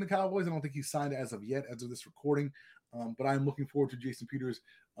visiting the Cowboys. I don't think he's signed as of yet, as of this recording. But I'm looking forward to Jason Peters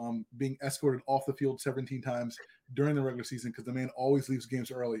being escorted off the field 17 times during the regular season because the man always leaves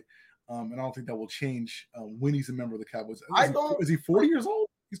games early. And I don't think that will change when he's a member of the Cowboys. Is he 40 years old?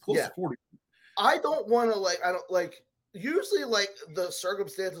 He's close to 40. I don't want to usually the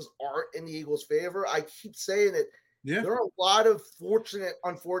circumstances aren't in the Eagles' favor. I keep saying it. Yeah. There are a lot of fortunate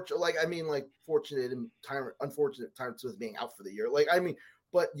and unfortunate times with being out for the year.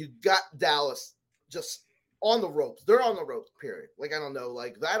 But you got Dallas just on the ropes. They're on the ropes, period. I don't know,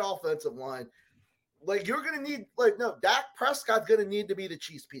 that offensive line, you're going to need, Dak Prescott's going to need to be the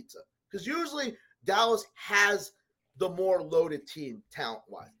cheese pizza because usually Dallas has the more loaded team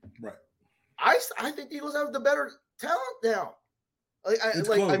talent-wise. Right. I think the Eagles have the better talent now. It's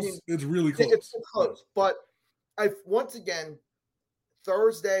close. It's really close. It's close. But once again,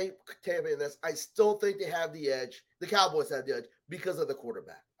 Thursday, Tampa, I still think they have the edge. The Cowboys have the edge because of the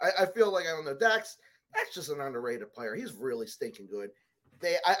quarterback. I feel like, I don't know, Dak's just an underrated player. He's really stinking good.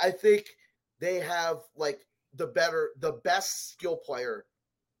 I think they have the best skill player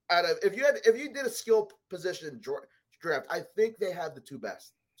out of if you did a skill position draft, I think they have the two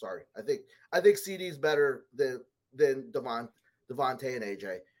best. Sorry. I think CD's better than Devontae and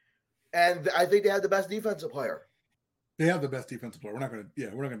AJ. And I think they have the best defensive player. They have the best defensive player. We're not going to. Yeah,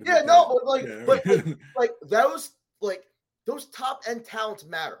 no, but those top end talents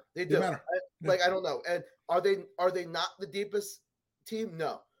matter. They do. They matter. I don't know. And are they not the deepest team?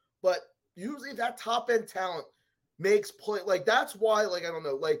 No. But usually that top end talent makes play. That's why. I don't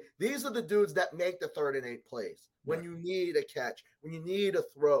know. These are the dudes that make the 3rd and 8 plays when you need a catch, when you need a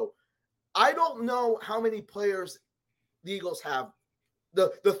throw. I don't know how many players the Eagles have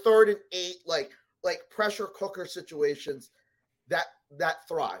the 3rd and 8 pressure cooker situations that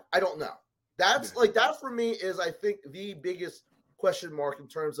thrive. I don't know. That's that for me is I think the biggest question mark in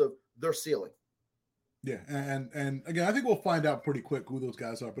terms of their ceiling. Yeah, and again, I think we'll find out pretty quick who those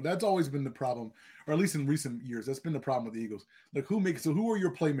guys are. But that's always been the problem, or at least in recent years, that's been the problem with the Eagles. Who are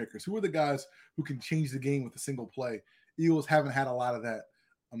your playmakers? Who are the guys who can change the game with a single play? Eagles haven't had a lot of that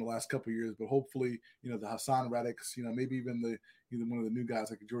in the last couple of years, but hopefully, the Hassan Reddicks, maybe even one of the new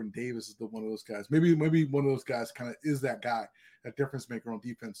guys like Jordan Davis is one of those guys. Maybe one of those guys kind of is that guy, that difference maker on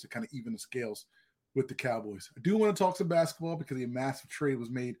defense to kind of even the scales with the Cowboys. I do want to talk some basketball because a massive trade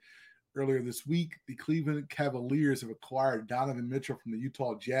was made earlier this week. The Cleveland Cavaliers have acquired Donovan Mitchell from the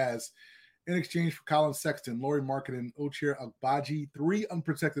Utah Jazz in exchange for Colin Sexton, Lauri Markkanen, and Ochai Agbaji, 3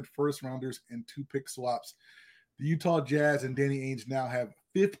 unprotected first-rounders and 2 pick swaps. The Utah Jazz and Danny Ainge now have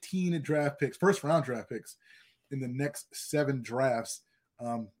 15 first-round draft picks in the next 7 drafts.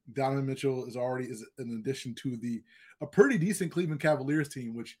 Donovan Mitchell is in addition to a pretty decent Cleveland Cavaliers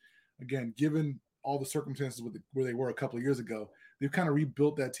team, which, again, given all the circumstances where they were a couple of years ago, they've kind of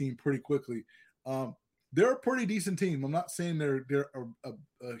rebuilt that team pretty quickly. They're a pretty decent team. I'm not saying they're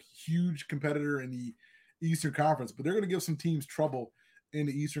a huge competitor in the Eastern Conference, but they're going to give some teams trouble in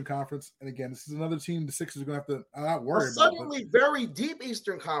the Eastern Conference. And again, this is another team the Sixers are going to have to not worry about. Suddenly very deep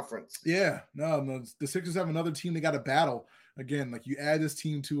Eastern Conference. Yeah. No, the Sixers have another team they got to battle. Again, you add this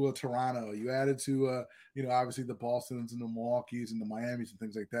team to Toronto, you added to, obviously the Bostons and the Milwaukees and the Miamis and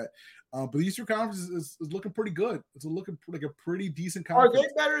things like that. But the Eastern Conference is looking pretty good. It's looking like a pretty decent conference.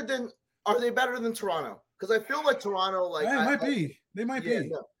 Are they better than Toronto? Because I feel like Toronto, They might be.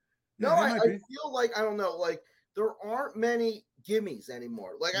 No, I feel like, I don't know, there aren't many gimmies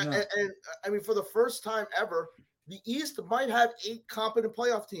anymore. I mean, for the first time ever, the East might have 8 competent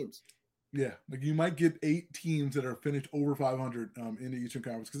playoff teams. Yeah, you might get 8 teams that are finished over 500 in the Eastern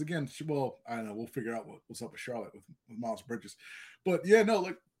Conference. Because again, I don't know. We'll figure out what's up with Charlotte with Miles Bridges. But yeah, no,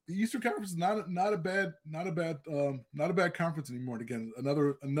 the Eastern Conference is not a bad conference anymore. And again,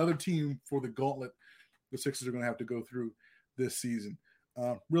 another team for the gauntlet the Sixers are going to have to go through this season.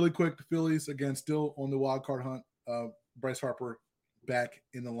 Really quick, the Phillies again still on the wild card hunt. Bryce Harper back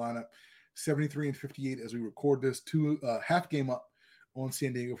in the lineup, 73-58 as we record this. 2 half game up on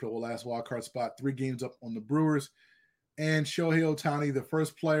San Diego for the last wild card spot. 3 games up on the Brewers. and Shohei Ohtani, the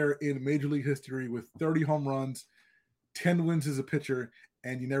first player in Major League history with 30 home runs, 10 wins as a pitcher,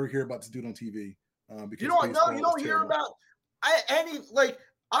 and you never hear about this dude on TV. Because you don't hear about I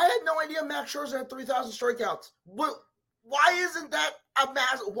had no idea Max Scherzer had 3,000 strikeouts. But why isn't that a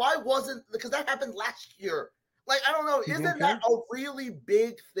mass? Why wasn't, because that happened last year? Like, I don't know. Isn't that a really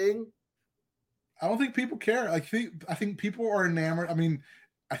big thing? I don't think people care. I think people are enamored. I mean,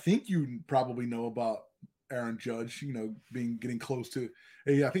 I think you probably know about Aaron Judge, getting close to,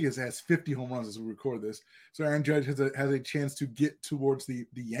 I think it has 50 home runs as we record this. So Aaron Judge has a chance to get towards the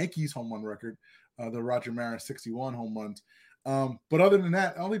Yankees home run record, the Roger Maris 61 home runs. But other than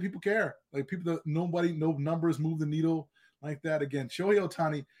that, I don't think people care. Like no numbers move the needle like that. Again, Shohei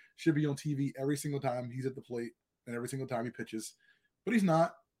Ohtani should be on TV every single time he's at the plate and every single time he pitches, but he's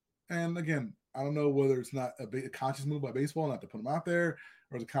not. And again, I don't know whether it's not a conscious move by baseball not to put him out there,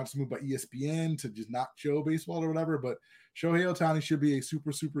 or it's a conscious move by ESPN to just not show baseball or whatever. But Shohei Ohtani should be a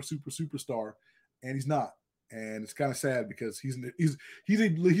superstar, and he's not. And it's kind of sad because he's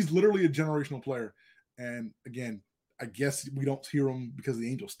literally a generational player. And again, I guess we don't hear him because the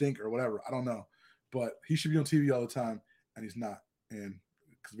Angels stink or whatever. I don't know, but he should be on TV all the time, and he's not, and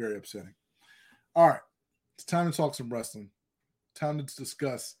it's very upsetting. All right, it's time to talk some wrestling. Time to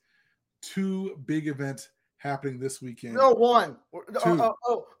discuss two big events happening this weekend. No, one.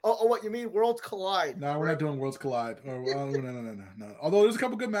 What you mean? Worlds collide. No, we're not doing Worlds Collide. No. Although there's a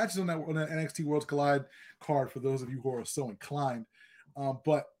couple good matches on that NXT Worlds Collide card for those of you who are so inclined.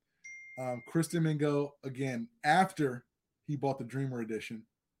 But Chris Domingo, again, after he bought the Dreamer Edition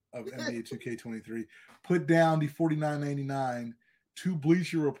of NBA 2K23, put down the $49.99 to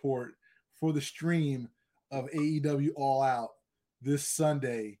Bleacher Report for the stream of AEW All Out this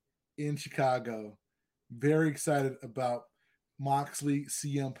Sunday in Chicago. Very excited about Moxley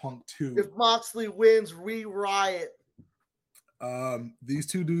CM Punk 2. If Moxley wins, we riot. These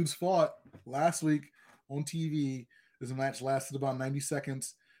two dudes fought last week on TV. This match lasted about 90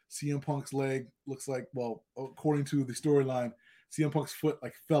 seconds. CM Punk's leg looks like, well, according to the storyline, CM Punk's foot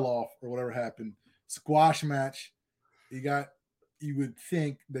fell off or whatever happened. Squash match. You would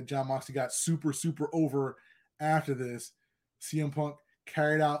think that Jon Moxley got super over after this. CM Punk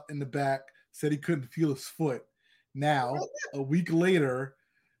carried out in the back, said he couldn't feel his foot. Now, a week later,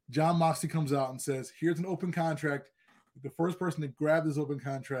 Jon Moxley comes out and says, here's an open contract. The first person to grab this open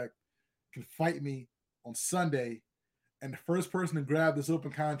contract can fight me on Sunday. And the first person to grab this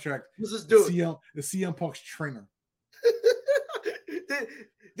open contract is CM Punk's trainer.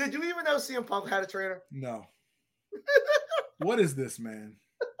 Did you even know CM Punk had a trainer? No. What is this, man?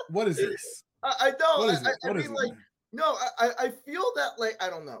 What is this? I don't. I feel that, I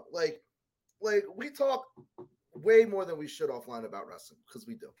don't know. We talk way more than we should offline about wrestling, because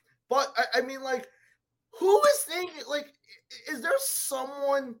we do. But who is thinking, is there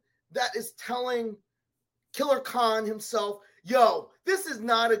someone that is telling Killer Khan himself, yo, this is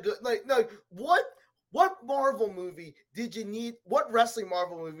not a good, what Marvel movie did you need? What wrestling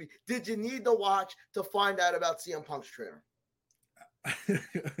Marvel movie did you need to watch to find out about CM Punk's trainer?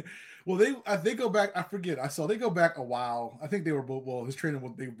 Well, they go back. I forget. They go back a while. I think they were both. Well, his trainer,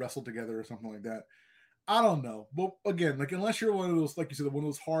 they wrestled together or something like that. I don't know. But again, unless you're one of those, like you said, one of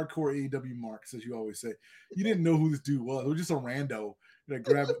those hardcore AEW marks, as you always say, you didn't know who this dude was. It was just a rando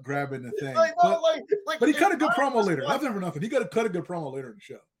grabbing the thing. But he cut a good promo later. Nothing for nothing. He got to cut a good promo later in the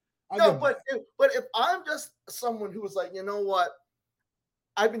show. But if I'm just someone who was like, you know what,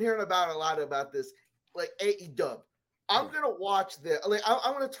 I've been hearing a lot about this, AEW. I'm going to watch this.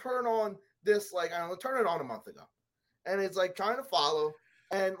 I'm going to turn on this, I turned it on a month ago. And it's trying to follow.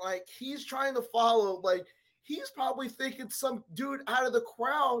 And he's trying to follow, he's probably thinking some dude out of the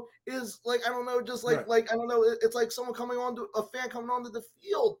crowd is I don't know, just I don't know. It's like someone a fan coming onto the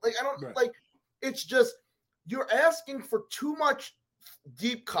field. It's just, you're asking for too much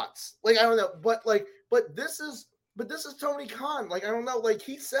deep cuts. I don't know. But this is Tony Khan. I don't know.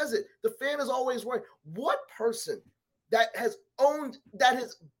 He says it. The fan is always right. What person that has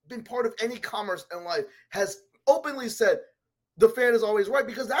been part of any commerce in life has openly said the fan is always right?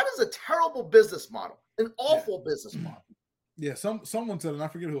 Because that is a terrible business model, an awful business model. Yeah, someone said, and I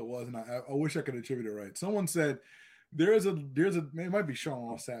forget who it was, and I wish I could attribute it right. Someone said there's a it might be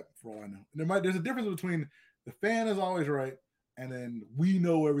Sean Rossap for all I know. There's a difference between the fan is always right and then we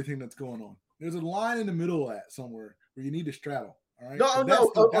know everything that's going on. There's a line in the middle of that somewhere where you need to straddle. All right.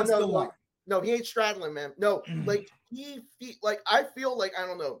 That's the line. No, he ain't straddling, man. No, I feel I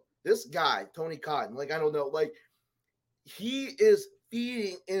don't know, this guy, Tony Khan, I don't know, he is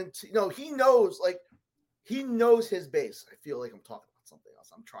feeding into, he knows, he knows his base. I feel like I'm talking about something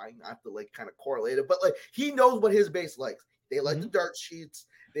else. I'm trying not to like kind of correlate it, but like he knows what his base likes. They like the dirt sheets,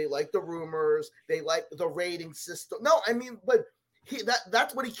 they like the rumors, they like the rating system. No, I mean, but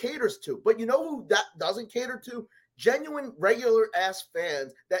that's what he caters to. But you know who that doesn't cater to? Genuine, regular ass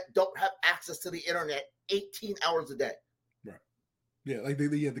fans that don't have access to the internet 18 hours a day. Right. Yeah, like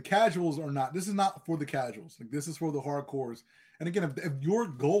the casuals are not. This is not for the casuals. Like this is for the hardcores. And again, if your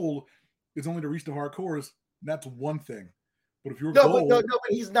goal is only to reach the hardcores, that's one thing. But if your goal, but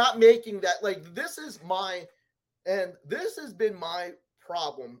he's not making that. Like this has been my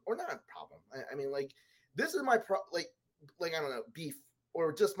problem, or not a problem. I mean, like this is my like I don't know, beef,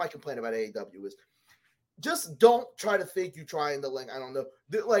 or just my complaint about AEW is just don't try to think you trying to like, I don't know,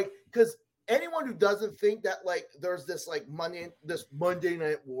 like, because anyone who doesn't think that like there's this like Monday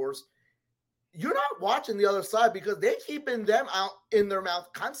Night Wars, you're not watching the other side because they keeping them out in their mouth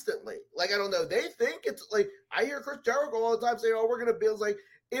constantly. Like, I don't know, they think it's like, I hear Chris Jericho all the time saying, oh, we're gonna build, like,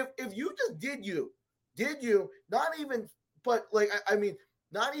 if you just did you not even, but like I mean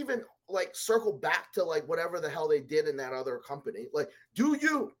not even like circle back to like whatever the hell they did in that other company, like deal with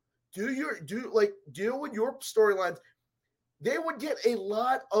your storylines, they would get a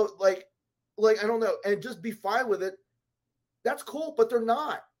lot of like I don't know, and just be fine with it. That's cool, but they're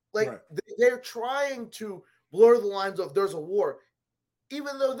not. Like right. They're trying to blur the lines of there's a war,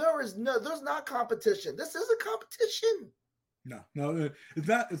 even though there's not competition. This is a competition. No,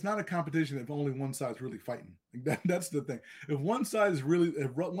 it's not a competition if only one side's really fighting. That's the thing. If one side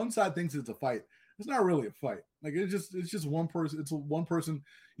thinks it's a fight, it's not really a fight. Like it's just one person. It's one person.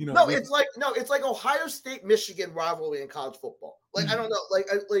 You know. It's like Ohio State Michigan rivalry in college football. Like I don't know.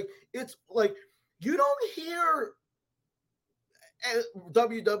 It's like you don't hear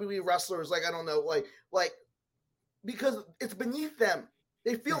WWE wrestlers like I don't know like because it's beneath them.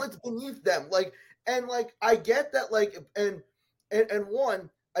 They feel it's beneath them. Like and like I get that like and one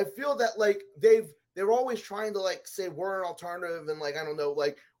I feel that like they're always trying to like say we're an alternative and like I don't know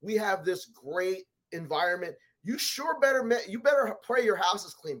like we have this great environment. You better pray your house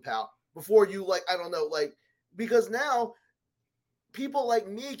is clean, pal, before you like I don't know like because now people like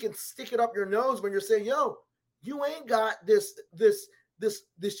me can stick it up your nose when you're saying yo you ain't got this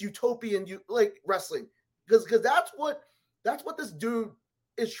utopian like wrestling because that's what this dude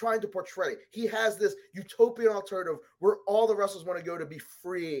is trying to portray. He has this utopian alternative where all the wrestlers want to go to be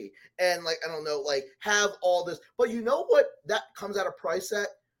free and like I don't know like have all this, but you know what that comes at a price at?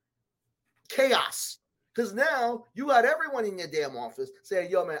 Chaos. Because now you got everyone in your damn office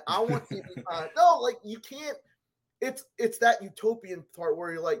saying, yo, man, I want TV time. No, like you can't. It's that utopian part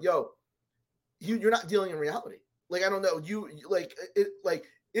where you're like, yo, you're not dealing in reality. Like, I don't know. You like it like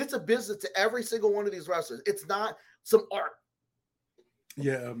it's a business to every single one of these wrestlers. It's not some art.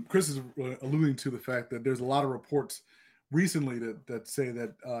 Yeah, Chris is alluding to the fact that there's a lot of reports recently that say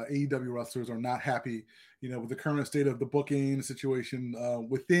that AEW wrestlers are not happy, with the current state of the booking situation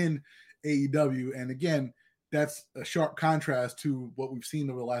within AEW. And again, that's a sharp contrast to what we've seen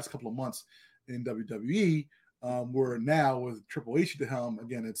over the last couple of months in WWE, where now with Triple H at the helm,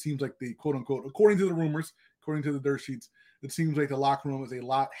 again, it seems like the quote unquote, according to the rumors, according to the dirt sheets, it seems like the locker room is a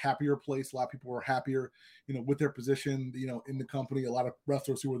lot happier place. A lot of people are happier, with their position, in the company. A lot of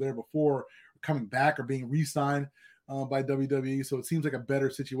wrestlers who were there before are coming back or being re-signed by WWE. So it seems like a better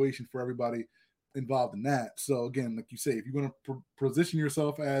situation for everybody involved in that. So again, like you say, if you're going to position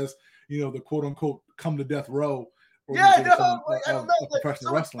yourself as, the quote unquote come to death row. I don't know.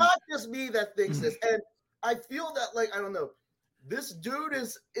 Professional wrestling. It's not just me that thinks this. And I feel that like, I don't know, this dude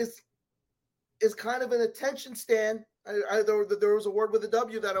is kind of an attention stan. There was a word with a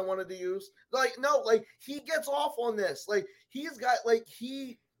W that I wanted to use. Like, no, like he gets off on this. Like he's got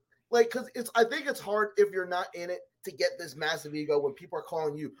because I think it's hard if you're not in it to get this massive ego when people are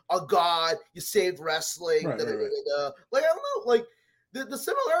calling you a god, you saved wrestling. Right. Like, I don't know, like the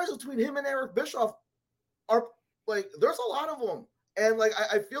similarities between him and Eric Bischoff are like, there's a lot of them. And like,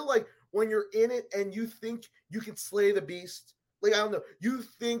 I feel like when you're in it and you think you can slay the beast, like, I don't know, you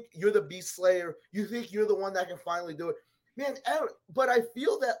think you're the beast slayer, you think you're the one that can finally do it, man. But I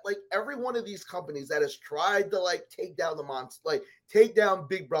feel that like every one of these companies that has tried to like take down the monster, like take down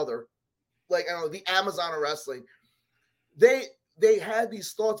Big Brother, like, I don't know, the Amazon of wrestling, they had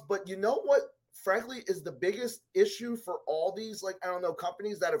these thoughts. But you know what, frankly, is the biggest issue for all these, like, I don't know,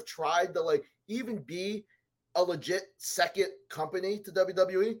 companies that have tried to like even be a legit second company to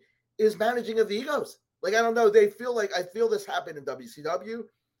WWE is managing of the egos. Like, I don't know, they feel like, I feel this happened in WCW.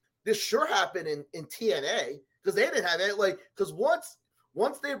 This sure happened in TNA because they didn't have it. Like, because once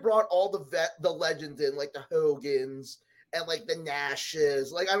they brought all the legends in, like the Hogans and like the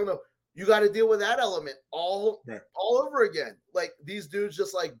Nashes, like, I don't know, you got to deal with that element all over again. Like these dudes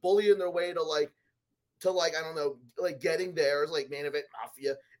just like bullying their way to like I don't know, like getting theirs, like main event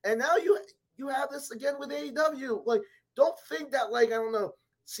mafia. And now you have this again with AEW. Like, don't think that like I don't know,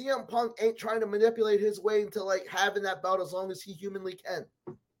 CM Punk ain't trying to manipulate his way into like having that belt as long as he humanly can.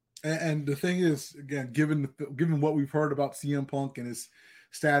 And the thing is, again, given what we've heard about CM Punk and his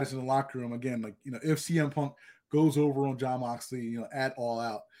status in the locker room, again, like, you know, if CM Punk goes over on Jon Moxley, you know, at All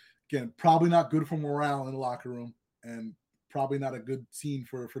Out, again, probably not good for morale in the locker room, and probably not a good scene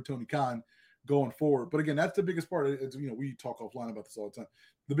for Tony Khan going forward. But again, that's the biggest part. It's, you know, we talk offline about this all the time.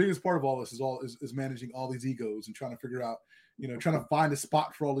 The biggest part of all this is managing all these egos and trying to figure out, you know, trying to find a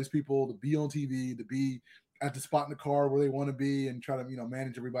spot for all these people to be on TV, to be at the spot in the car where they want to be, and try to, you know,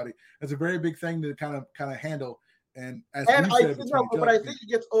 manage everybody. That's a very big thing to kind of handle. And as I think it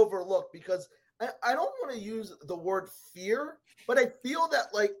gets overlooked because I don't want to use the word fear, but I feel that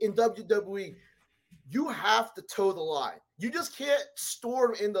like in WWE, you have to toe the line. You just can't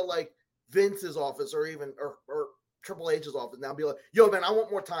storm into like Vince's office or even or Triple H's office now and be like, yo, man, I want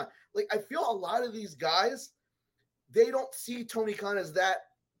more time. Like, I feel a lot of these guys, they don't see Tony Khan as that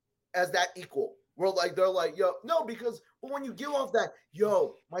equal. Where like they're like, yo, no, because when you give off that,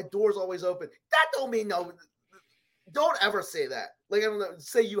 yo, my door's always open, that don't mean no. Don't ever say that. Like, I don't know,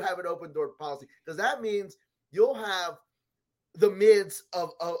 say you have an open door policy, because that means you'll have the mids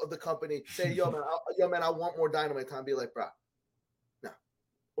of the company say, yo, man, I want more Dynamite time. Be like, bro, no,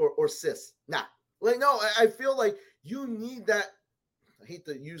 or sis, nah. Like, no, I feel like you need that. I hate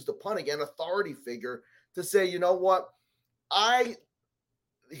to use the pun again, authority figure to say, you know what,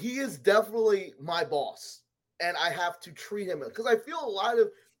 he is definitely my boss, and I have to treat him, because I feel a lot of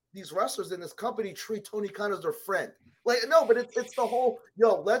these wrestlers in this company treat Tony Khan as their friend. Like, no, but it's the whole,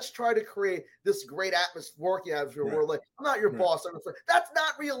 yo, let's try to create this great working atmosphere where like, I'm not your boss, I'm your friend. That's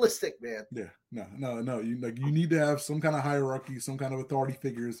not realistic, man. Yeah, no. You need to have some kind of hierarchy, some kind of authority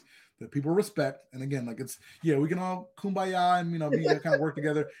figures that people respect. And again, like, it's, yeah, we can all kumbaya and, you know, be kind of work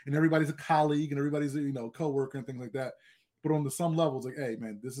together, and everybody's a colleague and everybody's a, you know, co-worker and things like that. But on some levels, like, hey,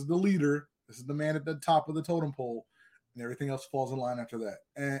 man, this is the leader. This is the man at the top of the totem pole, and everything else falls in line after that.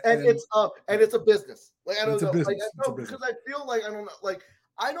 And it's a business. Like, I don't know. Like, I know, because I feel like, I don't know. Like,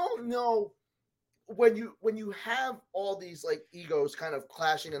 I don't know when you have all these like egos kind of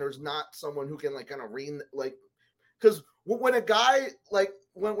clashing, and there's not someone who can like kind of because when a guy like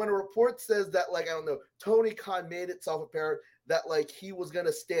when a report says that, like, I don't know, Tony Khan made it self-apparent that like he was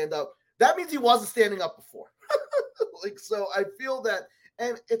gonna stand up, that means he wasn't standing up before. Like, so I feel that,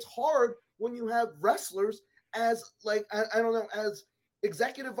 and it's hard when you have wrestlers as like I don't know, as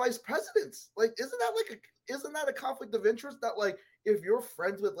executive vice presidents. Like, isn't that a conflict of interest that like if you're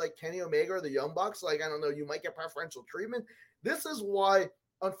friends with like Kenny Omega or the Young Bucks, like, I don't know, you might get preferential treatment. This is why,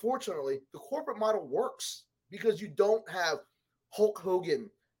 unfortunately, the corporate model works, because you don't have Hulk Hogan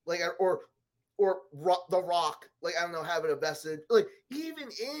like or The Rock, like, I don't know, having a vested, like, even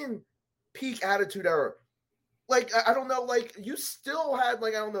in peak Attitude Era. Like, I don't know, like, you still had,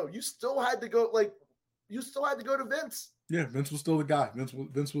 like, I don't know, you still had to go to Vince. Yeah, Vince was still the guy.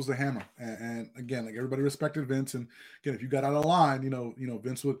 Vince was the hammer. And again, like, everybody respected Vince. And again, if you got out of line, you know,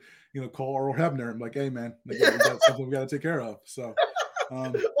 Vince would, you know, call Earl Hebner and be like, hey, man, like, we got something we got to take care of. So,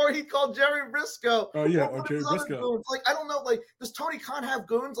 or he called Jerry Briscoe. Oh yeah, or Jerry Briscoe. Like, I don't know, like, does Tony Khan have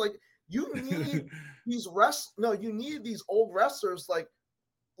goons? Like, you need you need these old wrestlers, like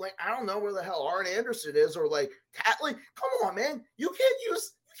I don't know where the hell Arn Anderson is, or like come on, man, you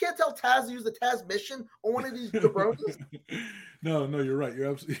can't tell Taz to use the Taz mission on one of these jabronis. No, you're right.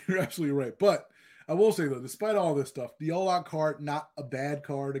 You're absolutely right. But I will say, though, despite all this stuff, the All Out card, not a bad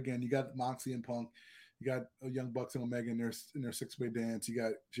card. Again, you got Moxie and Punk, you got Young Bucks and Omega in their six-way dance. You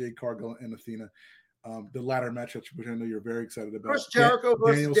got Jade Cargill and Athena. The ladder match, which I know you're very excited about. Chris Jericho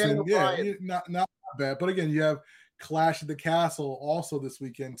versus Daniel Bryan. Not bad. But again, you have Clash at the Castle also this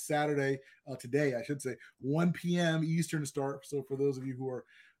weekend, today, I should say, 1 p.m. Eastern start. So for those of you who are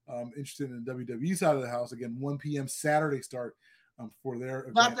interested in the WWE side of the house, again, 1 p.m. Saturday start for their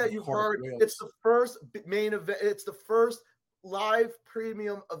event. Not that you've heard, it's the first main event. It's the first live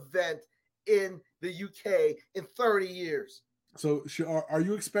premium event in the UK in 30 years. So are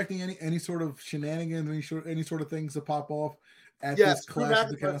you expecting any sort of shenanigans, any sort of things to pop off at this Clash at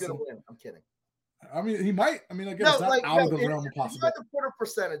the Castle? I'm kidding. I mean, he might. I mean, I guess it's not out of the realm of possibility. You had to put a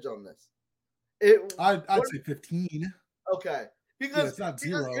percentage on this. I'd say 15. Okay, because it's not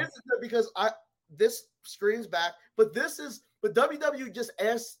zero. Because this screams back, but WWE just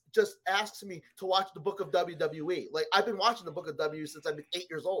asks me to watch the Book of WWE. Like, I've been watching the Book of WWE since I've been 8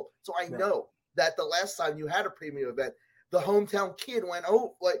 years old, so I know that the last time you had a premium event, the hometown kid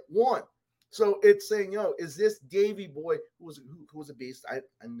won. So it's saying, is this Davey Boy who was a beast? I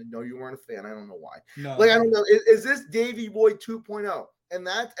know you weren't a fan. I don't know why. No. I don't know. Is this Davey Boy 2.0?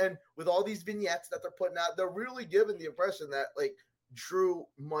 And with all these vignettes that they're putting out, they're really giving the impression that Drew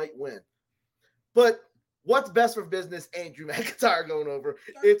might win. But what's best for business ain't Drew McIntyre going over.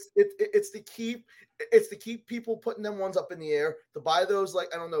 It's to keep people putting them ones up in the air, to buy those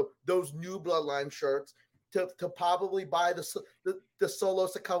those new Bloodline shirts, to probably buy the Solo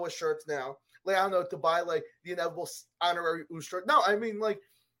Sikoa shirts now. I don't know, to buy the inevitable honorary Uso shirt. No, I mean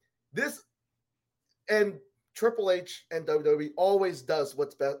this, and Triple H and WWE always does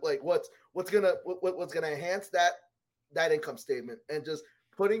what's best, what's gonna enhance that income statement, and just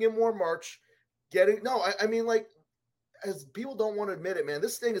putting in more merch, as people don't want to admit it, man,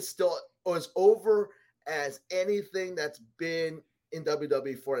 this thing is still as over as anything that's been in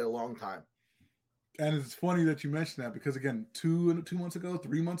WWE for a long time. And it's funny that you mentioned that, because again, 3 months ago,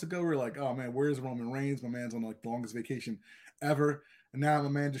 we're like, oh man, where's Roman Reigns? My man's on the longest vacation ever. And now the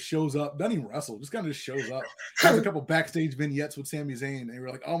man just shows up, doesn't even wrestle, just kind of just shows up. Has a couple backstage vignettes with Sami Zayn, and we're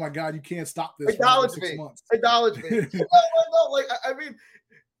like, oh my God, you can't stop this. Acknowledge me.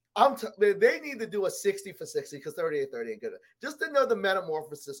 They need to do a 60 for 60, because 38-30 ain't good. Just to know the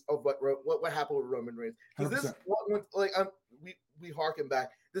metamorphosis of what happened with Roman Reigns. Because this, we harken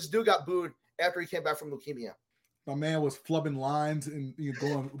back. This dude got booed after he came back from leukemia. My man was flubbing lines and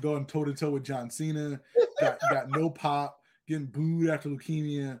going toe to toe with John Cena. Got no pop. Getting booed after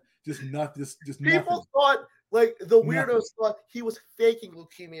leukemia, just nothing. Just people thought, the weirdos thought he was faking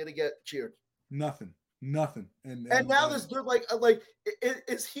leukemia to get cheered. Nothing. And now this dude,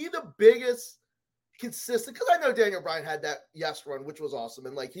 is he the biggest consistent? Because I know Daniel Bryan had that run, which was awesome,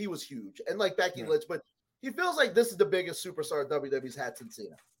 and he was huge, and Becky Lynch, but he feels like this is the biggest superstar WWE's had since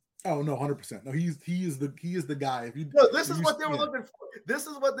Cena. Oh no, 100%. No, he is the guy. This is what they were looking for. This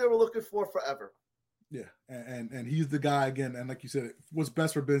is what they were looking for forever. Yeah, and he's the guy again. And like you said, what's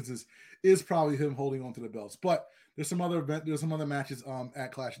best for business is probably him holding on to the belts. But there's some other matches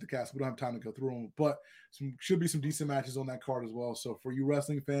at Clash of the Castle. We don't have time to go through them, but should be some decent matches on that card as well. So for you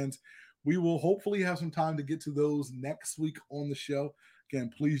wrestling fans, we will hopefully have some time to get to those next week on the show.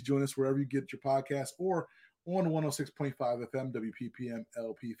 Again, please join us wherever you get your podcast, or on 106.5 FM WPPM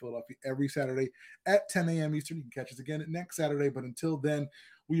LP Philadelphia every Saturday at 10 a.m. Eastern. You can catch us again next Saturday. But until then,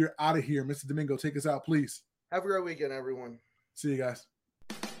 we are out of here. Mr. Domingo, take us out, please. Have a great weekend, everyone. See you guys.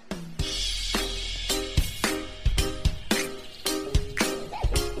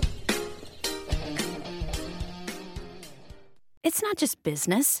 It's not just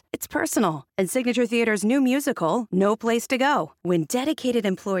business, it's personal. And Signature Theater's new musical, No Place to Go. When dedicated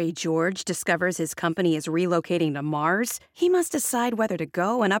employee George discovers his company is relocating to Mars, he must decide whether to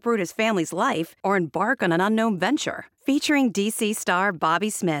go and uproot his family's life or embark on an unknown venture. Featuring DC star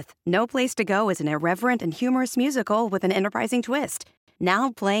Bobby Smith, No Place to Go is an irreverent and humorous musical with an enterprising twist.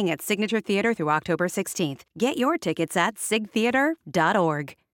 Now playing at Signature Theater through October 16th. Get your tickets at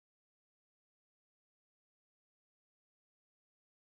sigtheater.org.